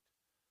perfect.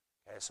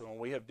 Okay, so when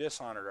we have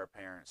dishonored our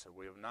parents and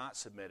we have not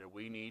submitted,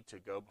 we need to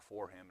go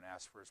before him and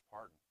ask for his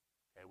pardon.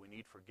 Okay, we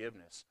need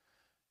forgiveness.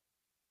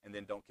 And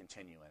then don't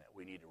continue in it.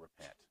 We need to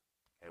repent.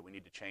 Okay, we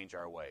need to change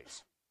our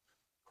ways.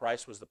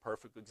 Christ was the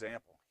perfect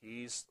example.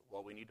 He's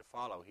what we need to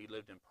follow. He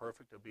lived in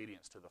perfect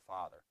obedience to the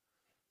Father.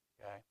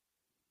 Okay?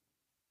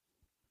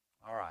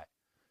 All right.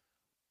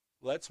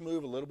 Let's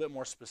move a little bit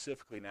more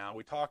specifically now.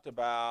 We talked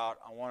about,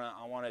 I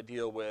want to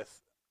deal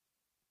with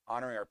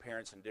honoring our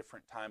parents in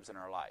different times in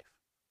our life.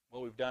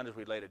 What we've done is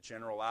we laid a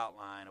general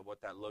outline of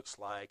what that looks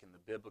like and the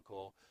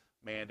biblical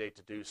mandate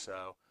to do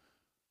so.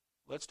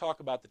 Let's talk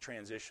about the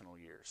transitional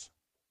years.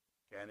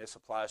 Okay, and this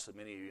applies to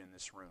many of you in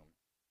this room.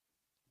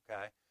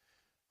 Okay?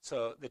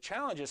 So the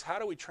challenge is, how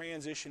do we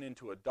transition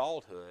into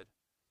adulthood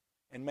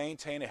and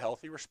maintain a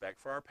healthy respect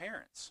for our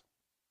parents?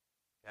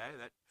 Okay,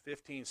 that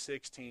 15,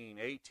 16,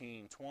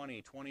 18,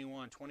 20,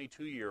 21,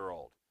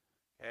 22-year-old.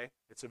 Okay,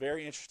 it's a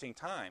very interesting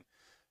time.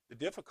 The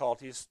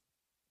difficulties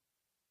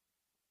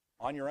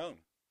on your own,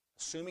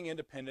 assuming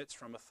independence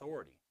from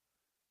authority.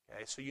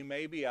 Okay, so you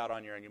may be out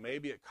on your own. You may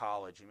be at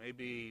college. You may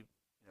be,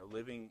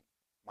 living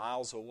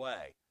miles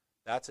away.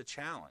 That's a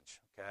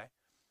challenge. Okay,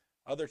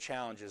 other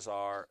challenges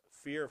are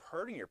fear of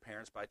hurting your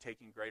parents by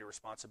taking greater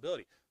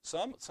responsibility.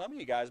 Some of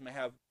you guys may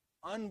have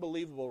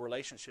unbelievable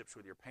relationships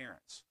with your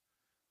parents.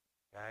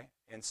 Okay,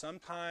 and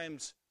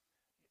sometimes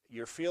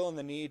you're feeling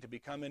the need to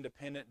become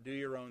independent, do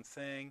your own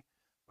thing,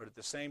 but at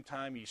the same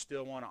time you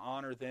still want to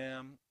honor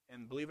them.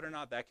 And believe it or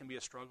not, that can be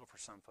a struggle for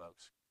some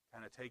folks,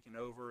 kind of taking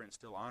over and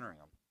still honoring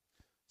them.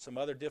 Some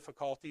other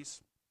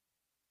difficulties,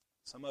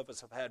 some of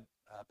us have had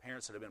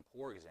parents that have been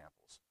poor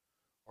examples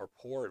or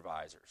poor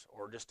advisors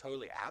or just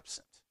totally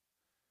absent.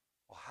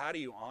 Well, how do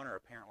you honor a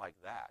parent like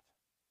that?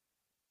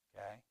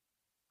 Okay,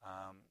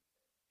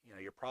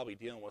 you're probably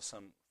dealing with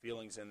some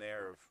feelings in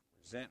there of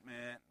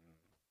resentment, and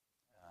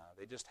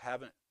they just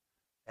haven't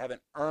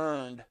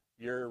earned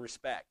your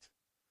respect.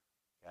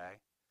 Okay,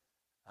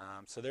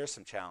 so there's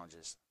some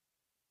challenges.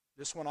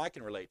 This one I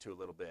can relate to a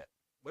little bit.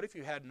 What if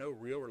you had no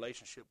real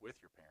relationship with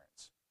your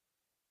parents?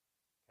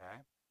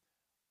 Okay,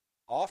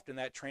 often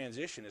that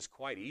transition is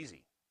quite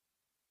easy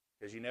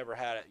because you never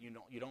had it.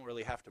 You don't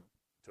really have to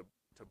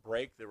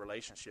break the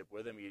relationship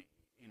with them.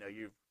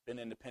 You've been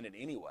independent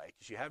anyway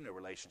because you have no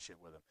relationship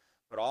with them.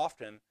 But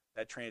often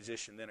that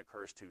transition then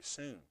occurs too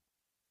soon.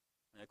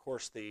 And of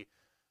course, the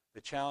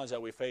challenge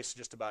that we face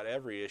just about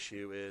every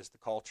issue is the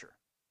culture.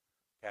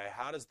 Okay,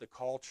 how does the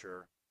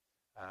culture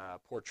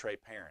portray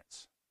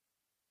parents?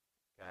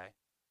 Okay,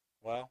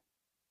 well,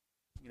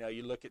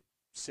 you look at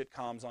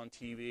sitcoms on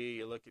TV,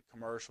 you look at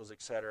commercials,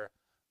 etc.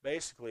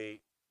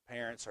 Basically,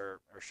 parents are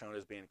shown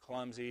as being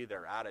clumsy,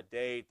 they're out of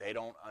date, they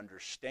don't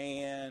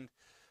understand,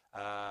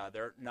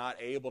 they're not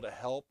able to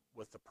help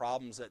with the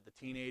problems that the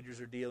teenagers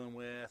are dealing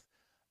with.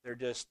 They're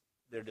just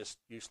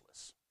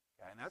useless.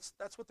 Okay, and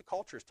that's what the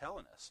culture is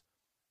telling us.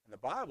 And the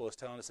Bible is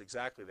telling us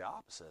exactly the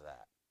opposite of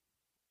that.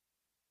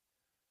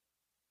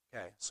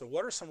 Okay, so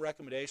what are some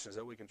recommendations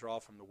that we can draw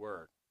from the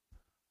Word?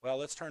 Well,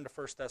 let's turn to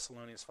 1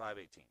 Thessalonians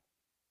 5:18.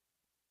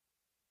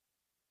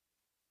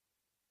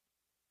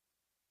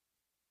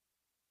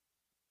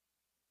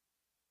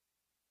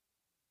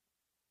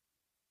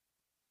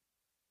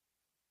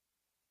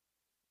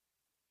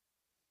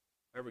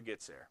 Whoever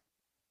gets there.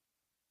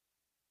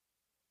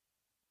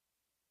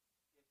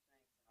 Give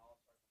thanks in all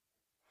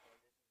circumstances, for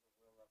this is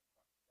the will of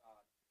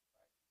God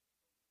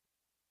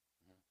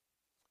in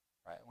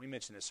Christ. Right, we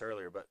mentioned this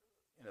earlier, but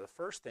the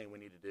first thing we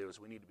need to do is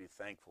we need to be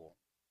thankful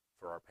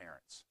for our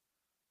parents.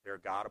 They're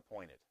God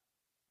appointed.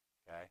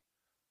 Okay,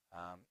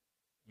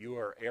 you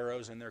are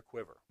arrows in their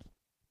quiver.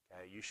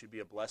 Okay, you should be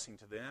a blessing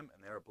to them,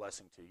 and they're a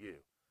blessing to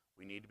you.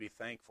 We need to be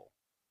thankful.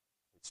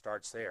 It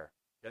starts there.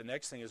 The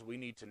next thing is we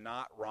need to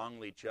not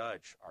wrongly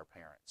judge our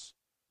parents.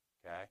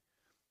 Okay,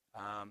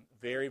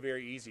 very,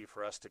 very easy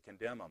for us to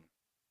condemn them.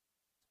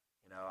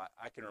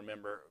 I can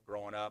remember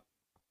growing up,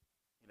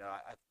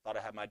 I thought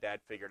I had my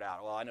dad figured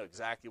out. Well, I know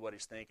exactly what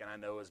he's thinking. I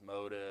know his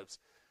motives.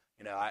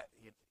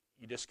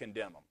 You just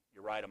condemn him.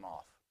 You write him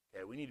off.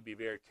 Okay, we need to be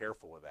very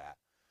careful with that.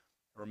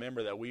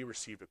 Remember that we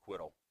received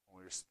acquittal.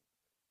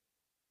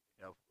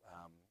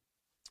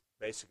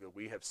 Basically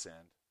we have sinned.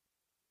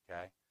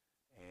 Okay,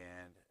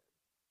 and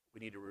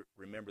we need to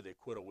remember the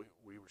acquittal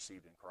we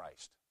received in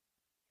Christ.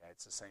 Okay,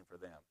 it's the same for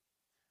them.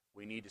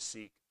 We need to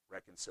seek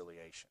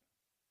reconciliation.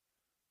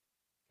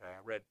 Okay, I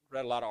read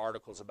a lot of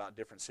articles about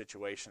different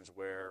situations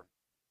where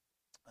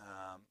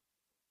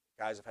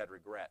guys have had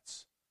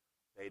regrets.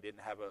 They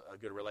didn't have a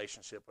good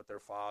relationship with their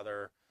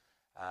father.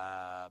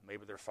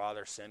 Maybe their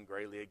father sinned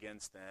greatly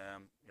against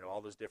them.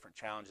 All those different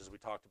challenges we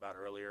talked about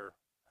earlier.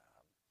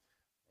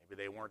 Maybe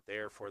they weren't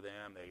there for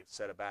them. They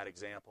set a bad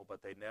example,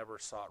 but they never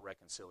sought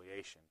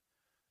reconciliation.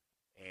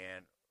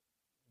 And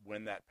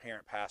when that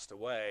parent passed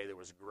away, there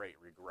was great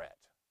regret.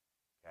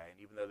 Okay, and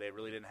even though they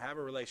really didn't have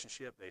a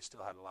relationship, they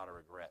still had a lot of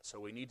regret. So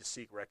we need to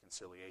seek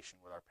reconciliation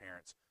with our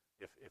parents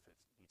if it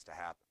needs to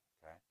happen.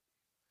 Okay.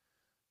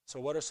 So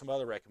what are some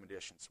other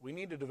recommendations? We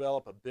need to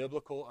develop a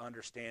biblical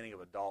understanding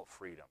of adult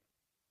freedom.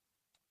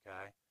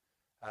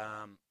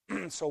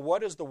 Okay. So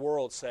what does the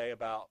world say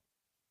about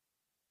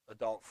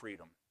adult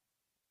freedom?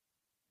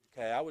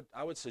 Okay,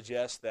 I would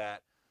suggest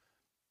that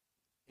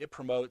it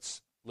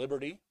promotes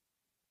liberty,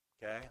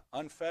 okay,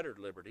 unfettered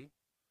liberty,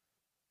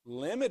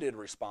 limited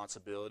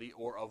responsibility,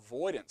 or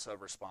avoidance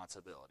of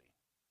responsibility.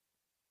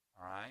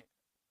 All right?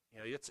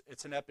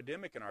 It's an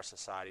epidemic in our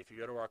society. If you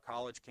go to our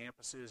college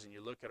campuses and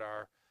you look at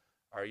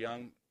our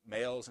young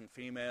males and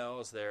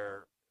females,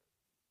 they're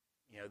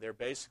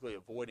basically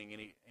avoiding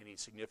any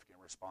significant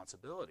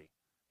responsibility.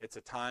 It's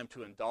a time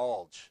to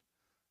indulge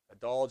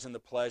in the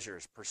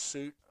pleasures,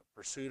 pursuit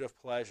of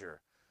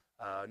pleasure,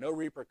 no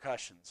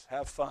repercussions,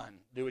 have fun,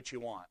 do what you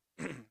want.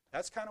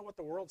 That's kind of what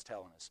the world's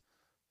telling us.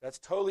 That's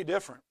totally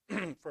different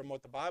from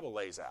what the Bible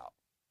lays out.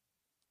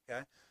 Okay?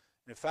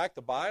 And in fact,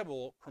 the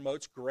Bible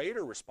promotes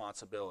greater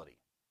responsibility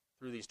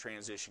through these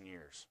transition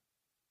years.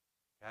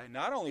 Okay?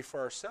 Not only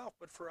for ourselves,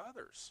 but for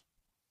others.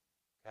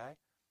 Okay?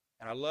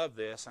 And I love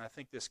this, and I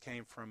think this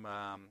came from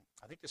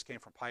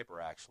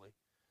Piper, actually.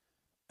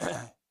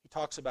 He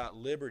talks about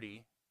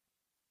liberty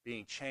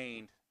being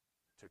chained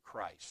to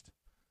Christ.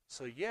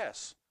 So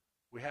yes,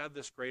 we have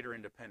this greater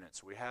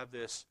independence. We have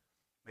this,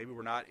 maybe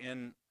we're not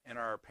in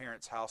our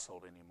parents'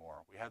 household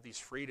anymore. We have these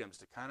freedoms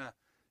to kind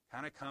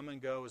of come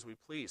and go as we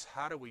please.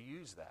 How do we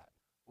use that?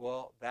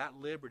 Well, that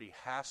liberty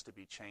has to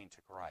be chained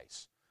to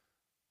Christ,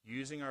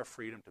 using our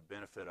freedom to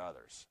benefit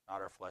others,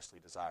 not our fleshly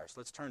desires.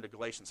 Let's turn to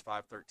Galatians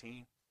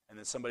 5:13, and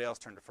then somebody else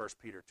turn to 1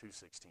 Peter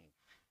 2:16.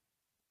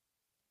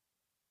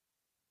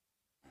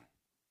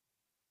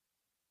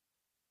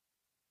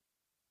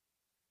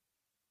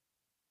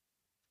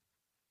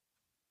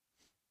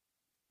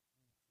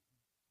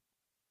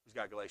 Who's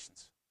got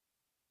Galatians?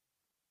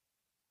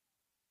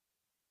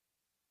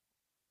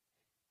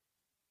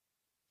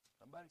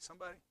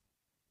 Somebody?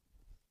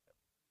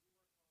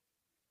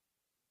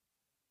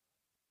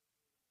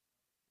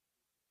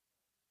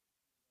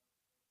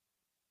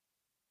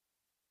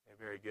 Okay,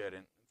 very good.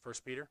 And 1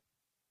 Peter?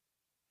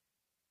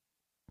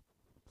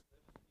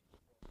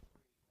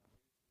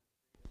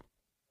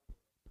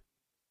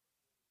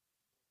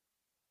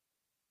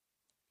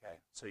 Okay,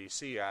 so you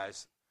see,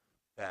 guys,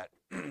 that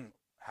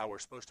how we're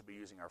supposed to be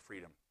using our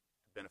freedom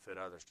to benefit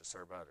others, to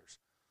serve others.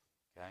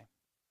 Okay?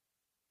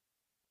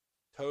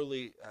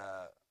 Totally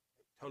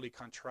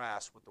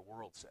contrasts what the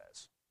world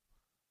says.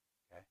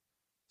 Okay?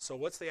 So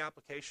what's the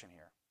application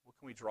here? What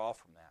can we draw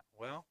from that?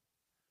 Well,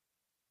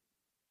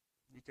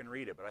 you can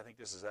read it, but I think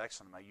this is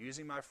excellent. Am I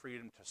using my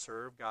freedom to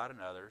serve God and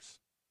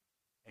others,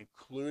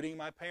 including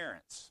my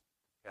parents?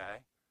 Okay?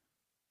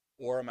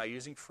 Or am I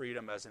using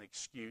freedom as an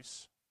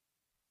excuse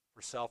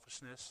for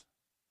selfishness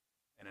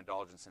and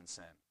indulgence in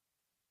sin?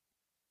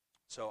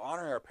 So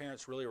honoring our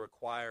parents really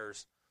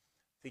requires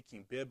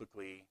thinking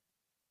biblically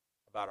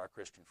about our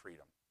Christian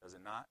freedom. Does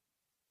it not?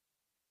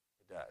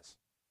 It does.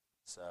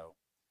 So,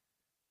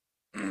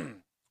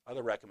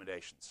 other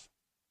recommendations.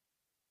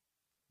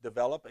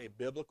 Develop a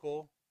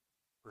biblical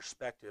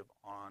perspective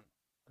on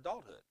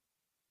adulthood.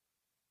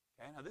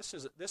 Okay, now this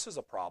is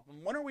a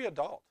problem. When are we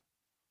adult?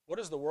 What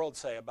does the world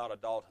say about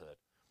adulthood?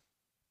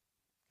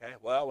 Okay,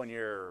 well, when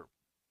you're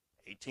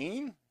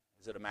 18,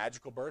 is it a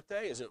magical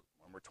birthday? Is it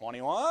when we're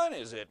 21?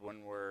 Is it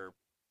when we're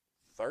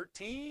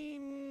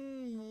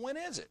 13? When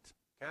is it?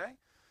 Okay?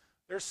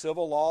 There's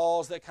civil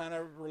laws that kind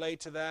of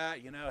relate to that.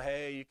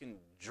 Hey, you can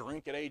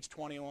drink at age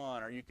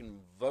 21 or you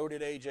can vote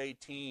at age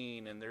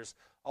 18. And there's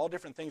all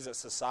different things that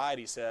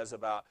society says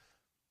about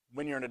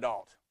when you're an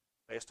adult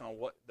based on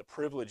what the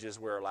privileges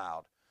we're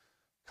allowed.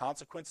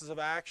 Consequences of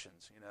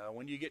actions.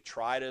 When you get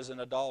tried as an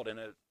adult in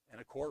a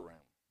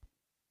courtroom.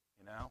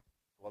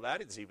 Well,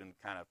 that is even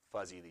kind of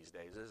fuzzy these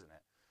days, isn't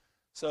it?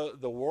 So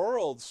the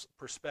world's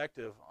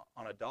perspective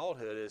on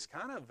adulthood is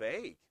kind of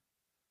vague.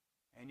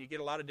 And you get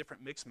a lot of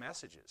different mixed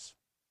messages.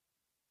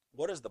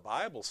 What does the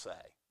Bible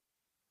say?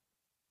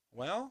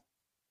 Well,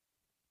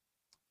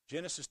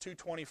 Genesis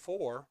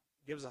 2:24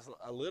 gives us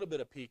a little bit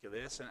of peek of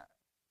this, and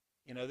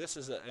this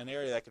is an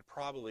area that I could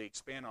probably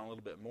expand on a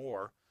little bit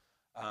more,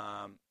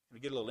 and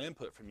get a little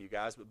input from you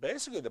guys. But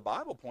basically, the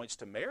Bible points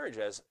to marriage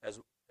as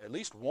at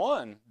least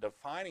one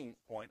defining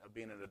point of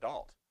being an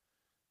adult.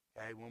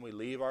 Okay, when we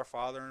leave our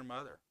father and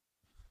mother.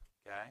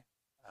 Okay,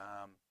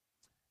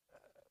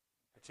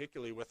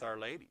 particularly with our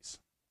ladies,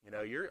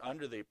 you're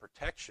under the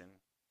protection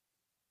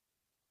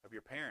of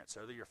your parents,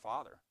 or your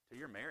father, till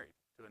you're married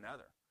to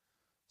another.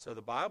 So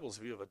the Bible's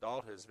view of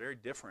adulthood is very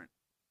different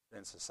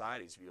than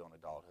society's view on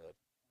adulthood.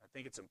 I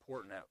think it's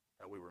important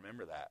that we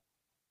remember that.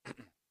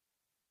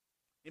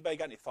 Anybody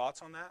got any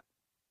thoughts on that?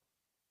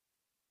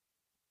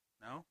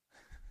 No?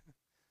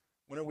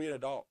 When are we an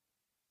adult?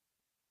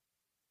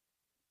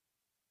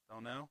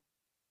 Don't know?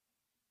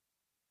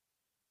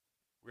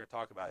 We're going to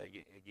talk about it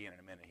again in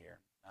a minute here.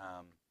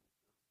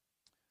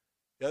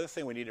 The other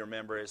thing we need to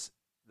remember is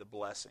the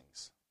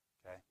blessings.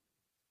 Okay?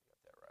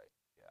 Got that right.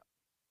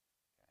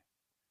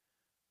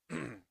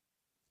 Yeah. Okay.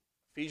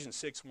 Ephesians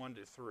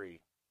 6:1-3. We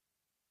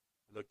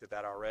looked at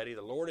that already.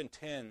 The Lord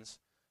intends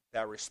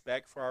that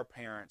respect for our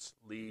parents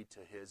lead to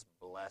His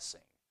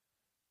blessing.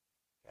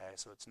 Okay?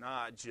 So it's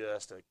not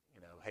just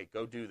hey,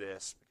 go do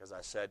this because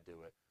I said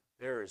do it.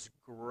 There is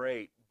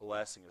great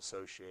blessing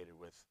associated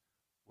with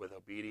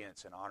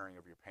obedience and honoring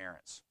of your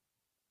parents.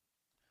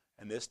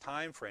 And this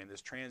time frame,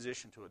 this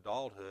transition to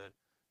adulthood,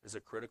 is a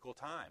critical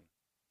time.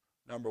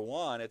 Number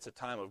one, it's a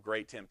time of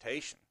great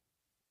temptation.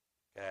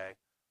 Okay,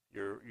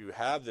 you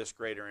have this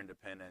greater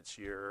independence.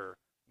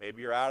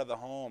 Maybe you're out of the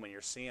home and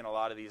you're seeing a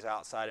lot of these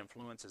outside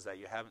influences that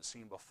you haven't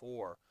seen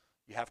before.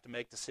 You have to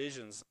make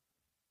decisions.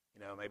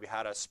 Maybe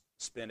how to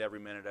spend every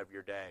minute of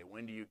your day.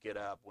 When do you get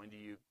up? When do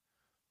you,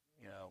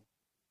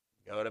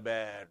 go to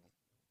bed?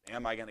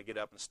 Am I going to get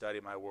up and study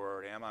my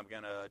word? Am I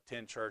going to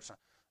attend church?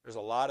 There's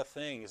a lot of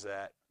things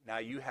that now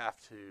you have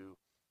to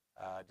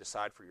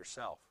decide for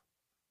yourself.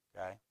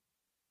 Okay,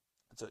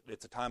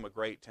 it's a time of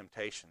great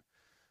temptation.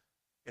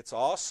 It's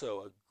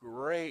also a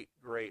great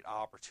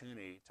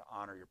opportunity to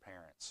honor your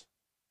parents.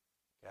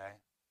 Okay,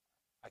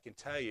 I can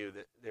tell you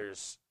that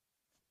there's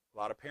a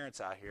lot of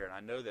parents out here, and I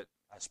know that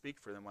I speak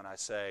for them when I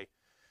say,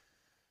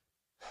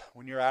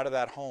 when you're out of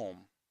that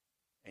home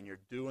and you're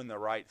doing the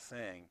right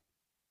thing,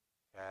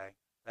 okay,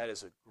 that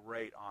is a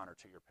great honor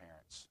to your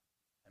parents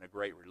and a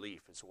great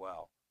relief as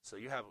well. So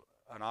you have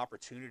an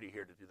opportunity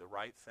here to do the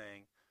right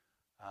thing,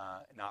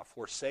 not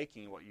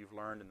forsaking what you've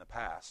learned in the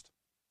past.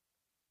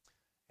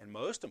 And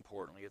most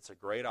importantly, it's a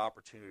great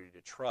opportunity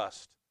to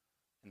trust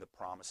in the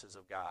promises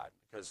of God.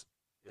 Because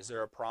is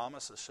there a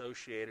promise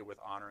associated with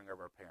honoring of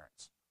our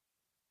parents?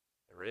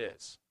 There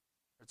is.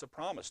 It's a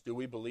promise. Do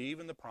we believe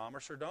in the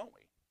promise or don't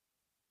we?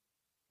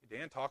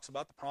 Dan talks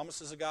about the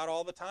promises of God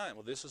all the time.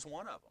 Well, this is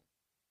one of them.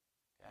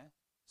 Okay?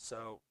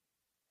 So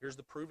here's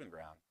the proving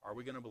ground. Are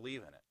we going to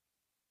believe in it?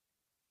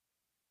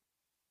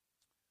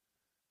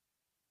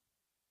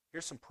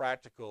 Here's some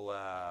practical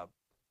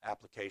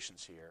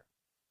applications here,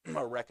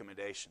 or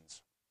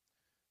recommendations.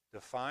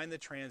 Define the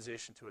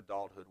transition to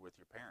adulthood with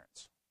your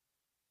parents.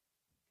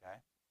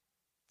 Okay?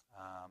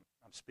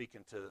 I'm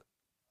speaking to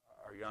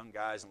our young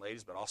guys and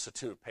ladies, but also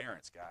to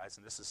parents, guys.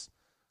 And this is,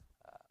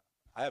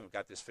 I haven't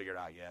got this figured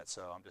out yet,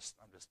 so I'm just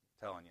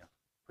telling you,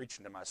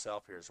 preaching to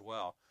myself here as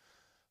well.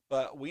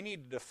 But we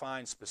need to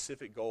define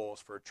specific goals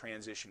for a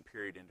transition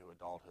period into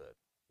adulthood.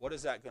 What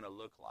is that going to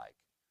look like?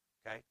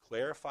 Okay,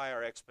 clarify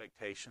our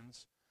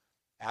expectations.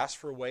 Ask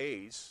for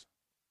ways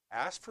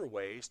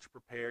to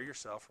prepare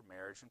yourself for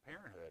marriage and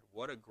parenthood.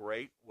 What a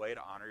great way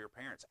to honor your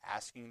parents,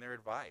 asking their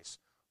advice.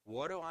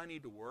 What do I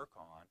need to work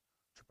on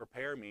to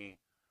prepare me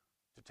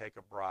to take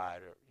a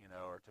bride,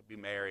 or to be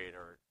married,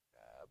 or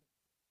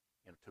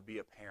to be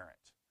a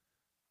parent?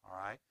 All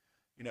right.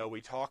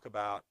 We talk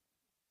about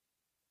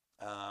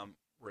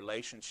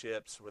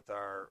relationships with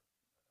our,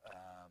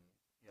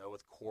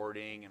 with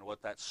courting and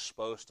what that's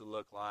supposed to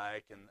look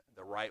like and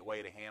the right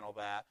way to handle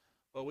that.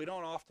 But we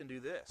don't often do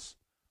this.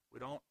 We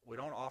don't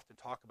often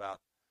talk about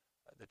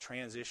the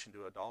transition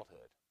to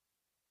adulthood,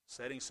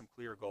 setting some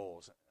clear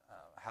goals,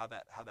 how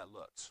that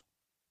looks.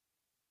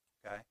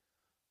 Okay,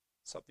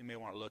 something you may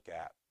want to look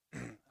at.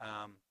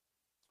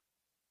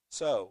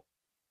 So,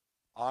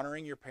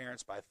 honoring your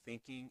parents by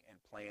thinking and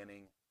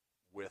planning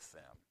with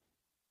them.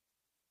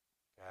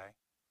 Okay,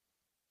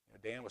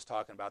 Dan was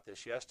talking about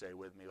this yesterday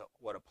with me.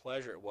 What a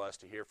pleasure it was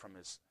to hear from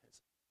his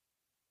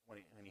when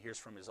he hears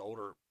from his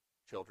older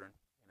children.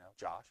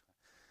 Josh.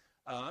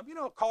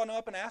 Calling him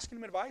up and asking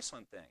him advice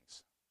on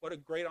things. What a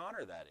great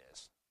honor that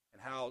is,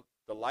 and how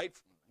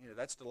delightful.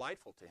 That's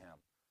delightful to him,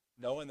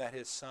 knowing that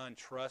his son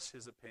trusts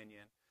his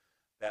opinion,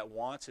 that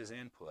wants his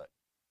input.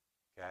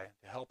 Okay,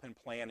 to help him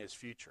plan his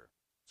future.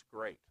 It's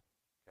great.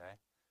 Okay,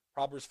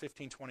 Proverbs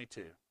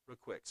 15:22. Real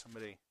quick,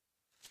 somebody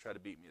try to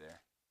beat me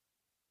there.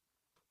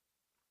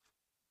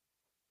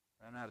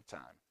 Ran out of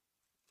time.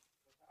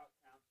 Without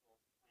counsel,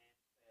 plans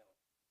fail,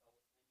 but with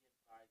many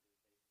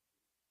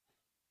advisors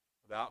they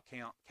succeed. Without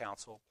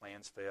counsel,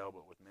 plans fail,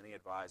 but with many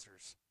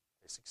advisors,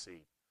 they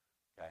succeed.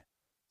 Okay,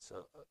 It's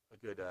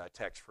a good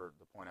text for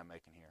the point I'm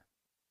making here.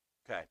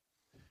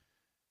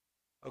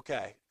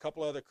 Okay, a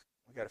couple other,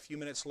 we got a few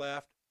minutes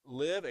left.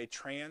 Live a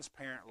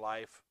transparent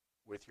life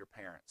with your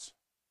parents.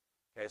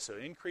 Okay, so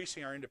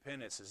increasing our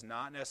independence is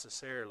not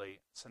necessarily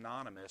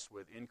synonymous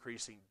with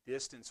increasing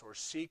distance or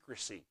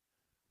secrecy.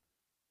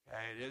 Okay,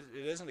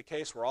 it isn't the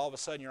case where all of a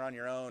sudden you're on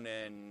your own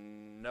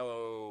and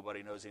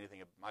nobody knows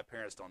anything. My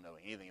parents don't know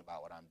anything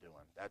about what I'm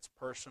doing. That's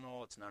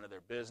personal. It's none of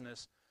their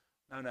business.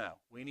 No.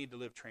 We need to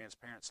live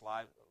transparent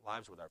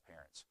lives with our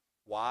parents.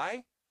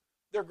 Why?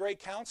 They're great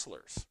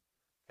counselors.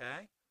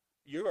 Okay?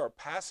 You are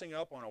passing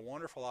up on a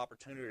wonderful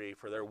opportunity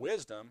for their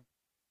wisdom,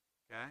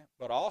 okay,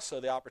 but also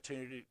the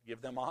opportunity to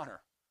give them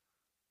honor.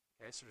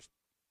 Okay,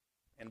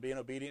 and being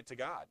obedient to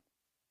God.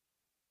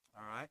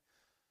 All right?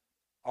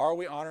 Are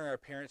we honoring our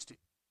parents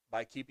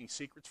by keeping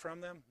secrets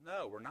from them?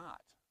 No, we're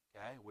not.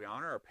 Okay? We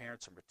honor our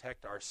parents and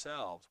protect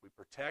ourselves. We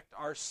protect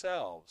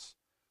ourselves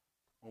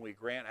when we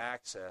grant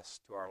access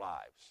to our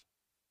lives.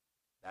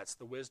 That's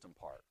the wisdom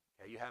part.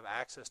 Okay? You have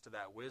access to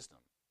that wisdom.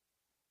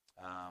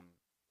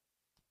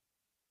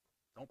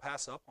 Don't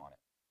pass up on it.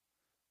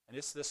 And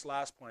this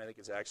last point I think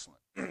is excellent.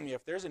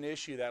 If there's an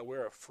issue that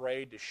we're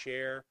afraid to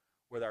share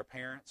with our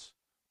parents,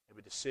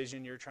 maybe a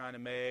decision you're trying to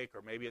make,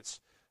 or maybe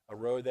it's a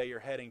road that you're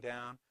heading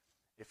down,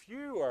 if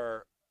you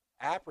are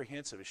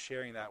apprehensive of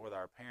sharing that with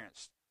our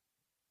parents,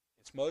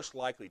 it's most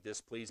likely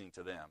displeasing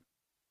to them,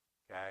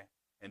 okay,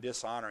 and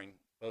dishonoring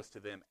both to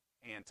them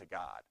and to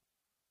God.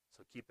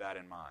 So keep that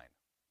in mind,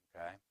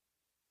 okay?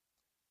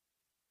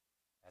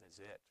 That is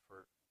it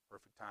for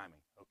perfect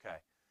timing. Okay.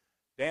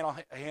 Dan, I'll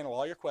handle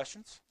all your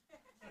questions.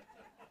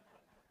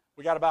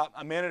 We got about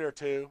a minute or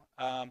two.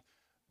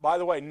 By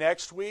the way,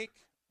 next week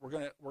we're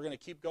gonna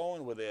keep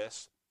going with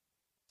this,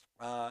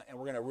 and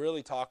we're gonna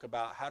really talk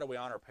about how do we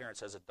honor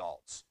parents as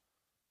adults.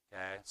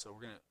 Okay, so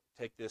we're gonna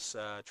take this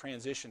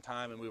transition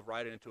time and move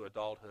right into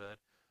adulthood,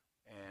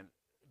 and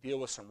deal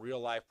with some real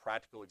life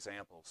practical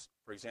examples.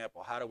 For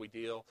example, how do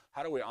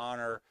we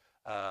honor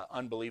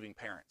unbelieving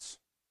parents?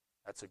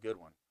 That's a good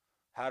one.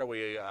 How do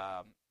we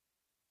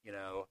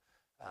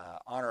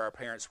honor our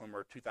parents when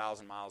we're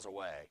 2,000 miles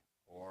away,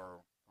 or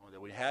that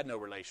we had no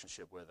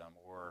relationship with them,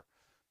 or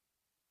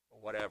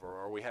whatever,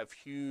 or we have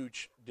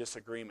huge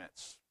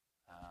disagreements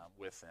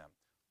with them.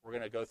 We're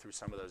going to go through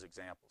some of those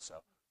examples.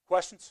 So,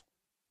 questions?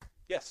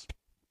 Yes?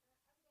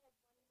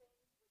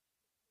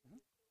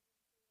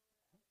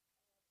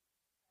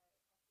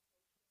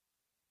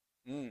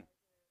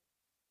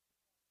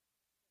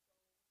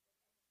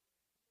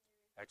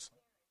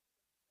 Excellent.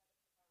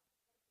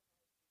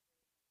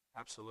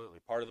 Absolutely.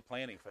 Part of the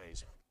planning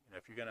phase.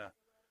 If you're going to...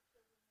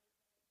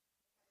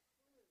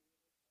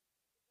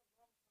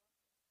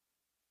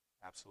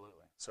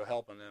 Absolutely. So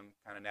helping them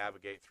kind of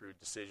navigate through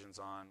decisions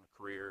on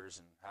careers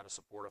and how to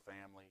support a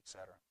family,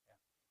 etc.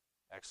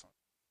 Yeah. Excellent.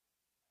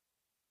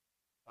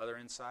 Other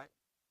insight?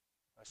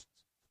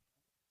 Questions?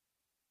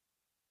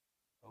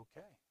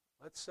 Okay.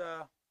 Let's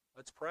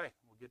pray.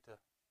 We'll get to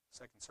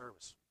second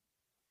service.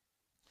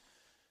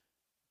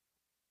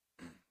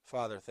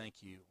 Father,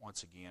 thank you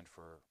once again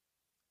for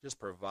just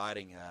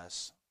providing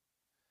us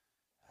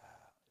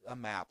a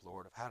map,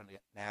 Lord, of how to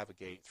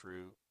navigate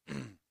through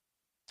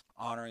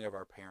honoring of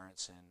our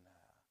parents and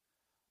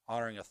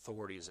honoring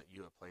authorities that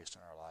you have placed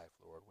in our life,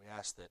 Lord. We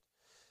ask that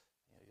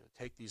you'll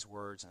take these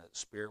words and that the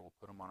Spirit will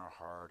put them on our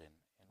heart and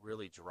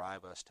really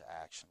drive us to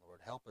action, Lord.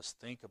 Help us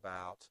think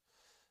about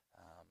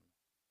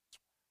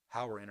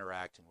how we're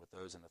interacting with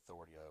those in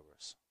authority over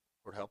us.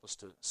 Lord, help us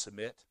to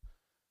submit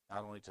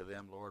not only to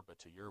them, Lord, but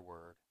to your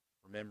word,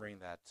 remembering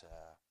that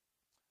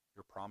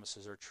your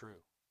promises are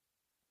true.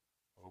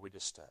 Lord, we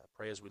just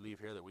pray as we leave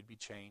here that we'd be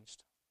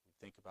changed.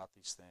 We think about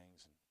these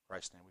things. In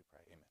Christ's name we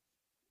pray. Amen.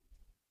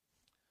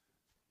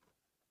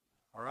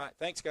 All right.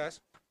 Thanks,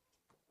 guys.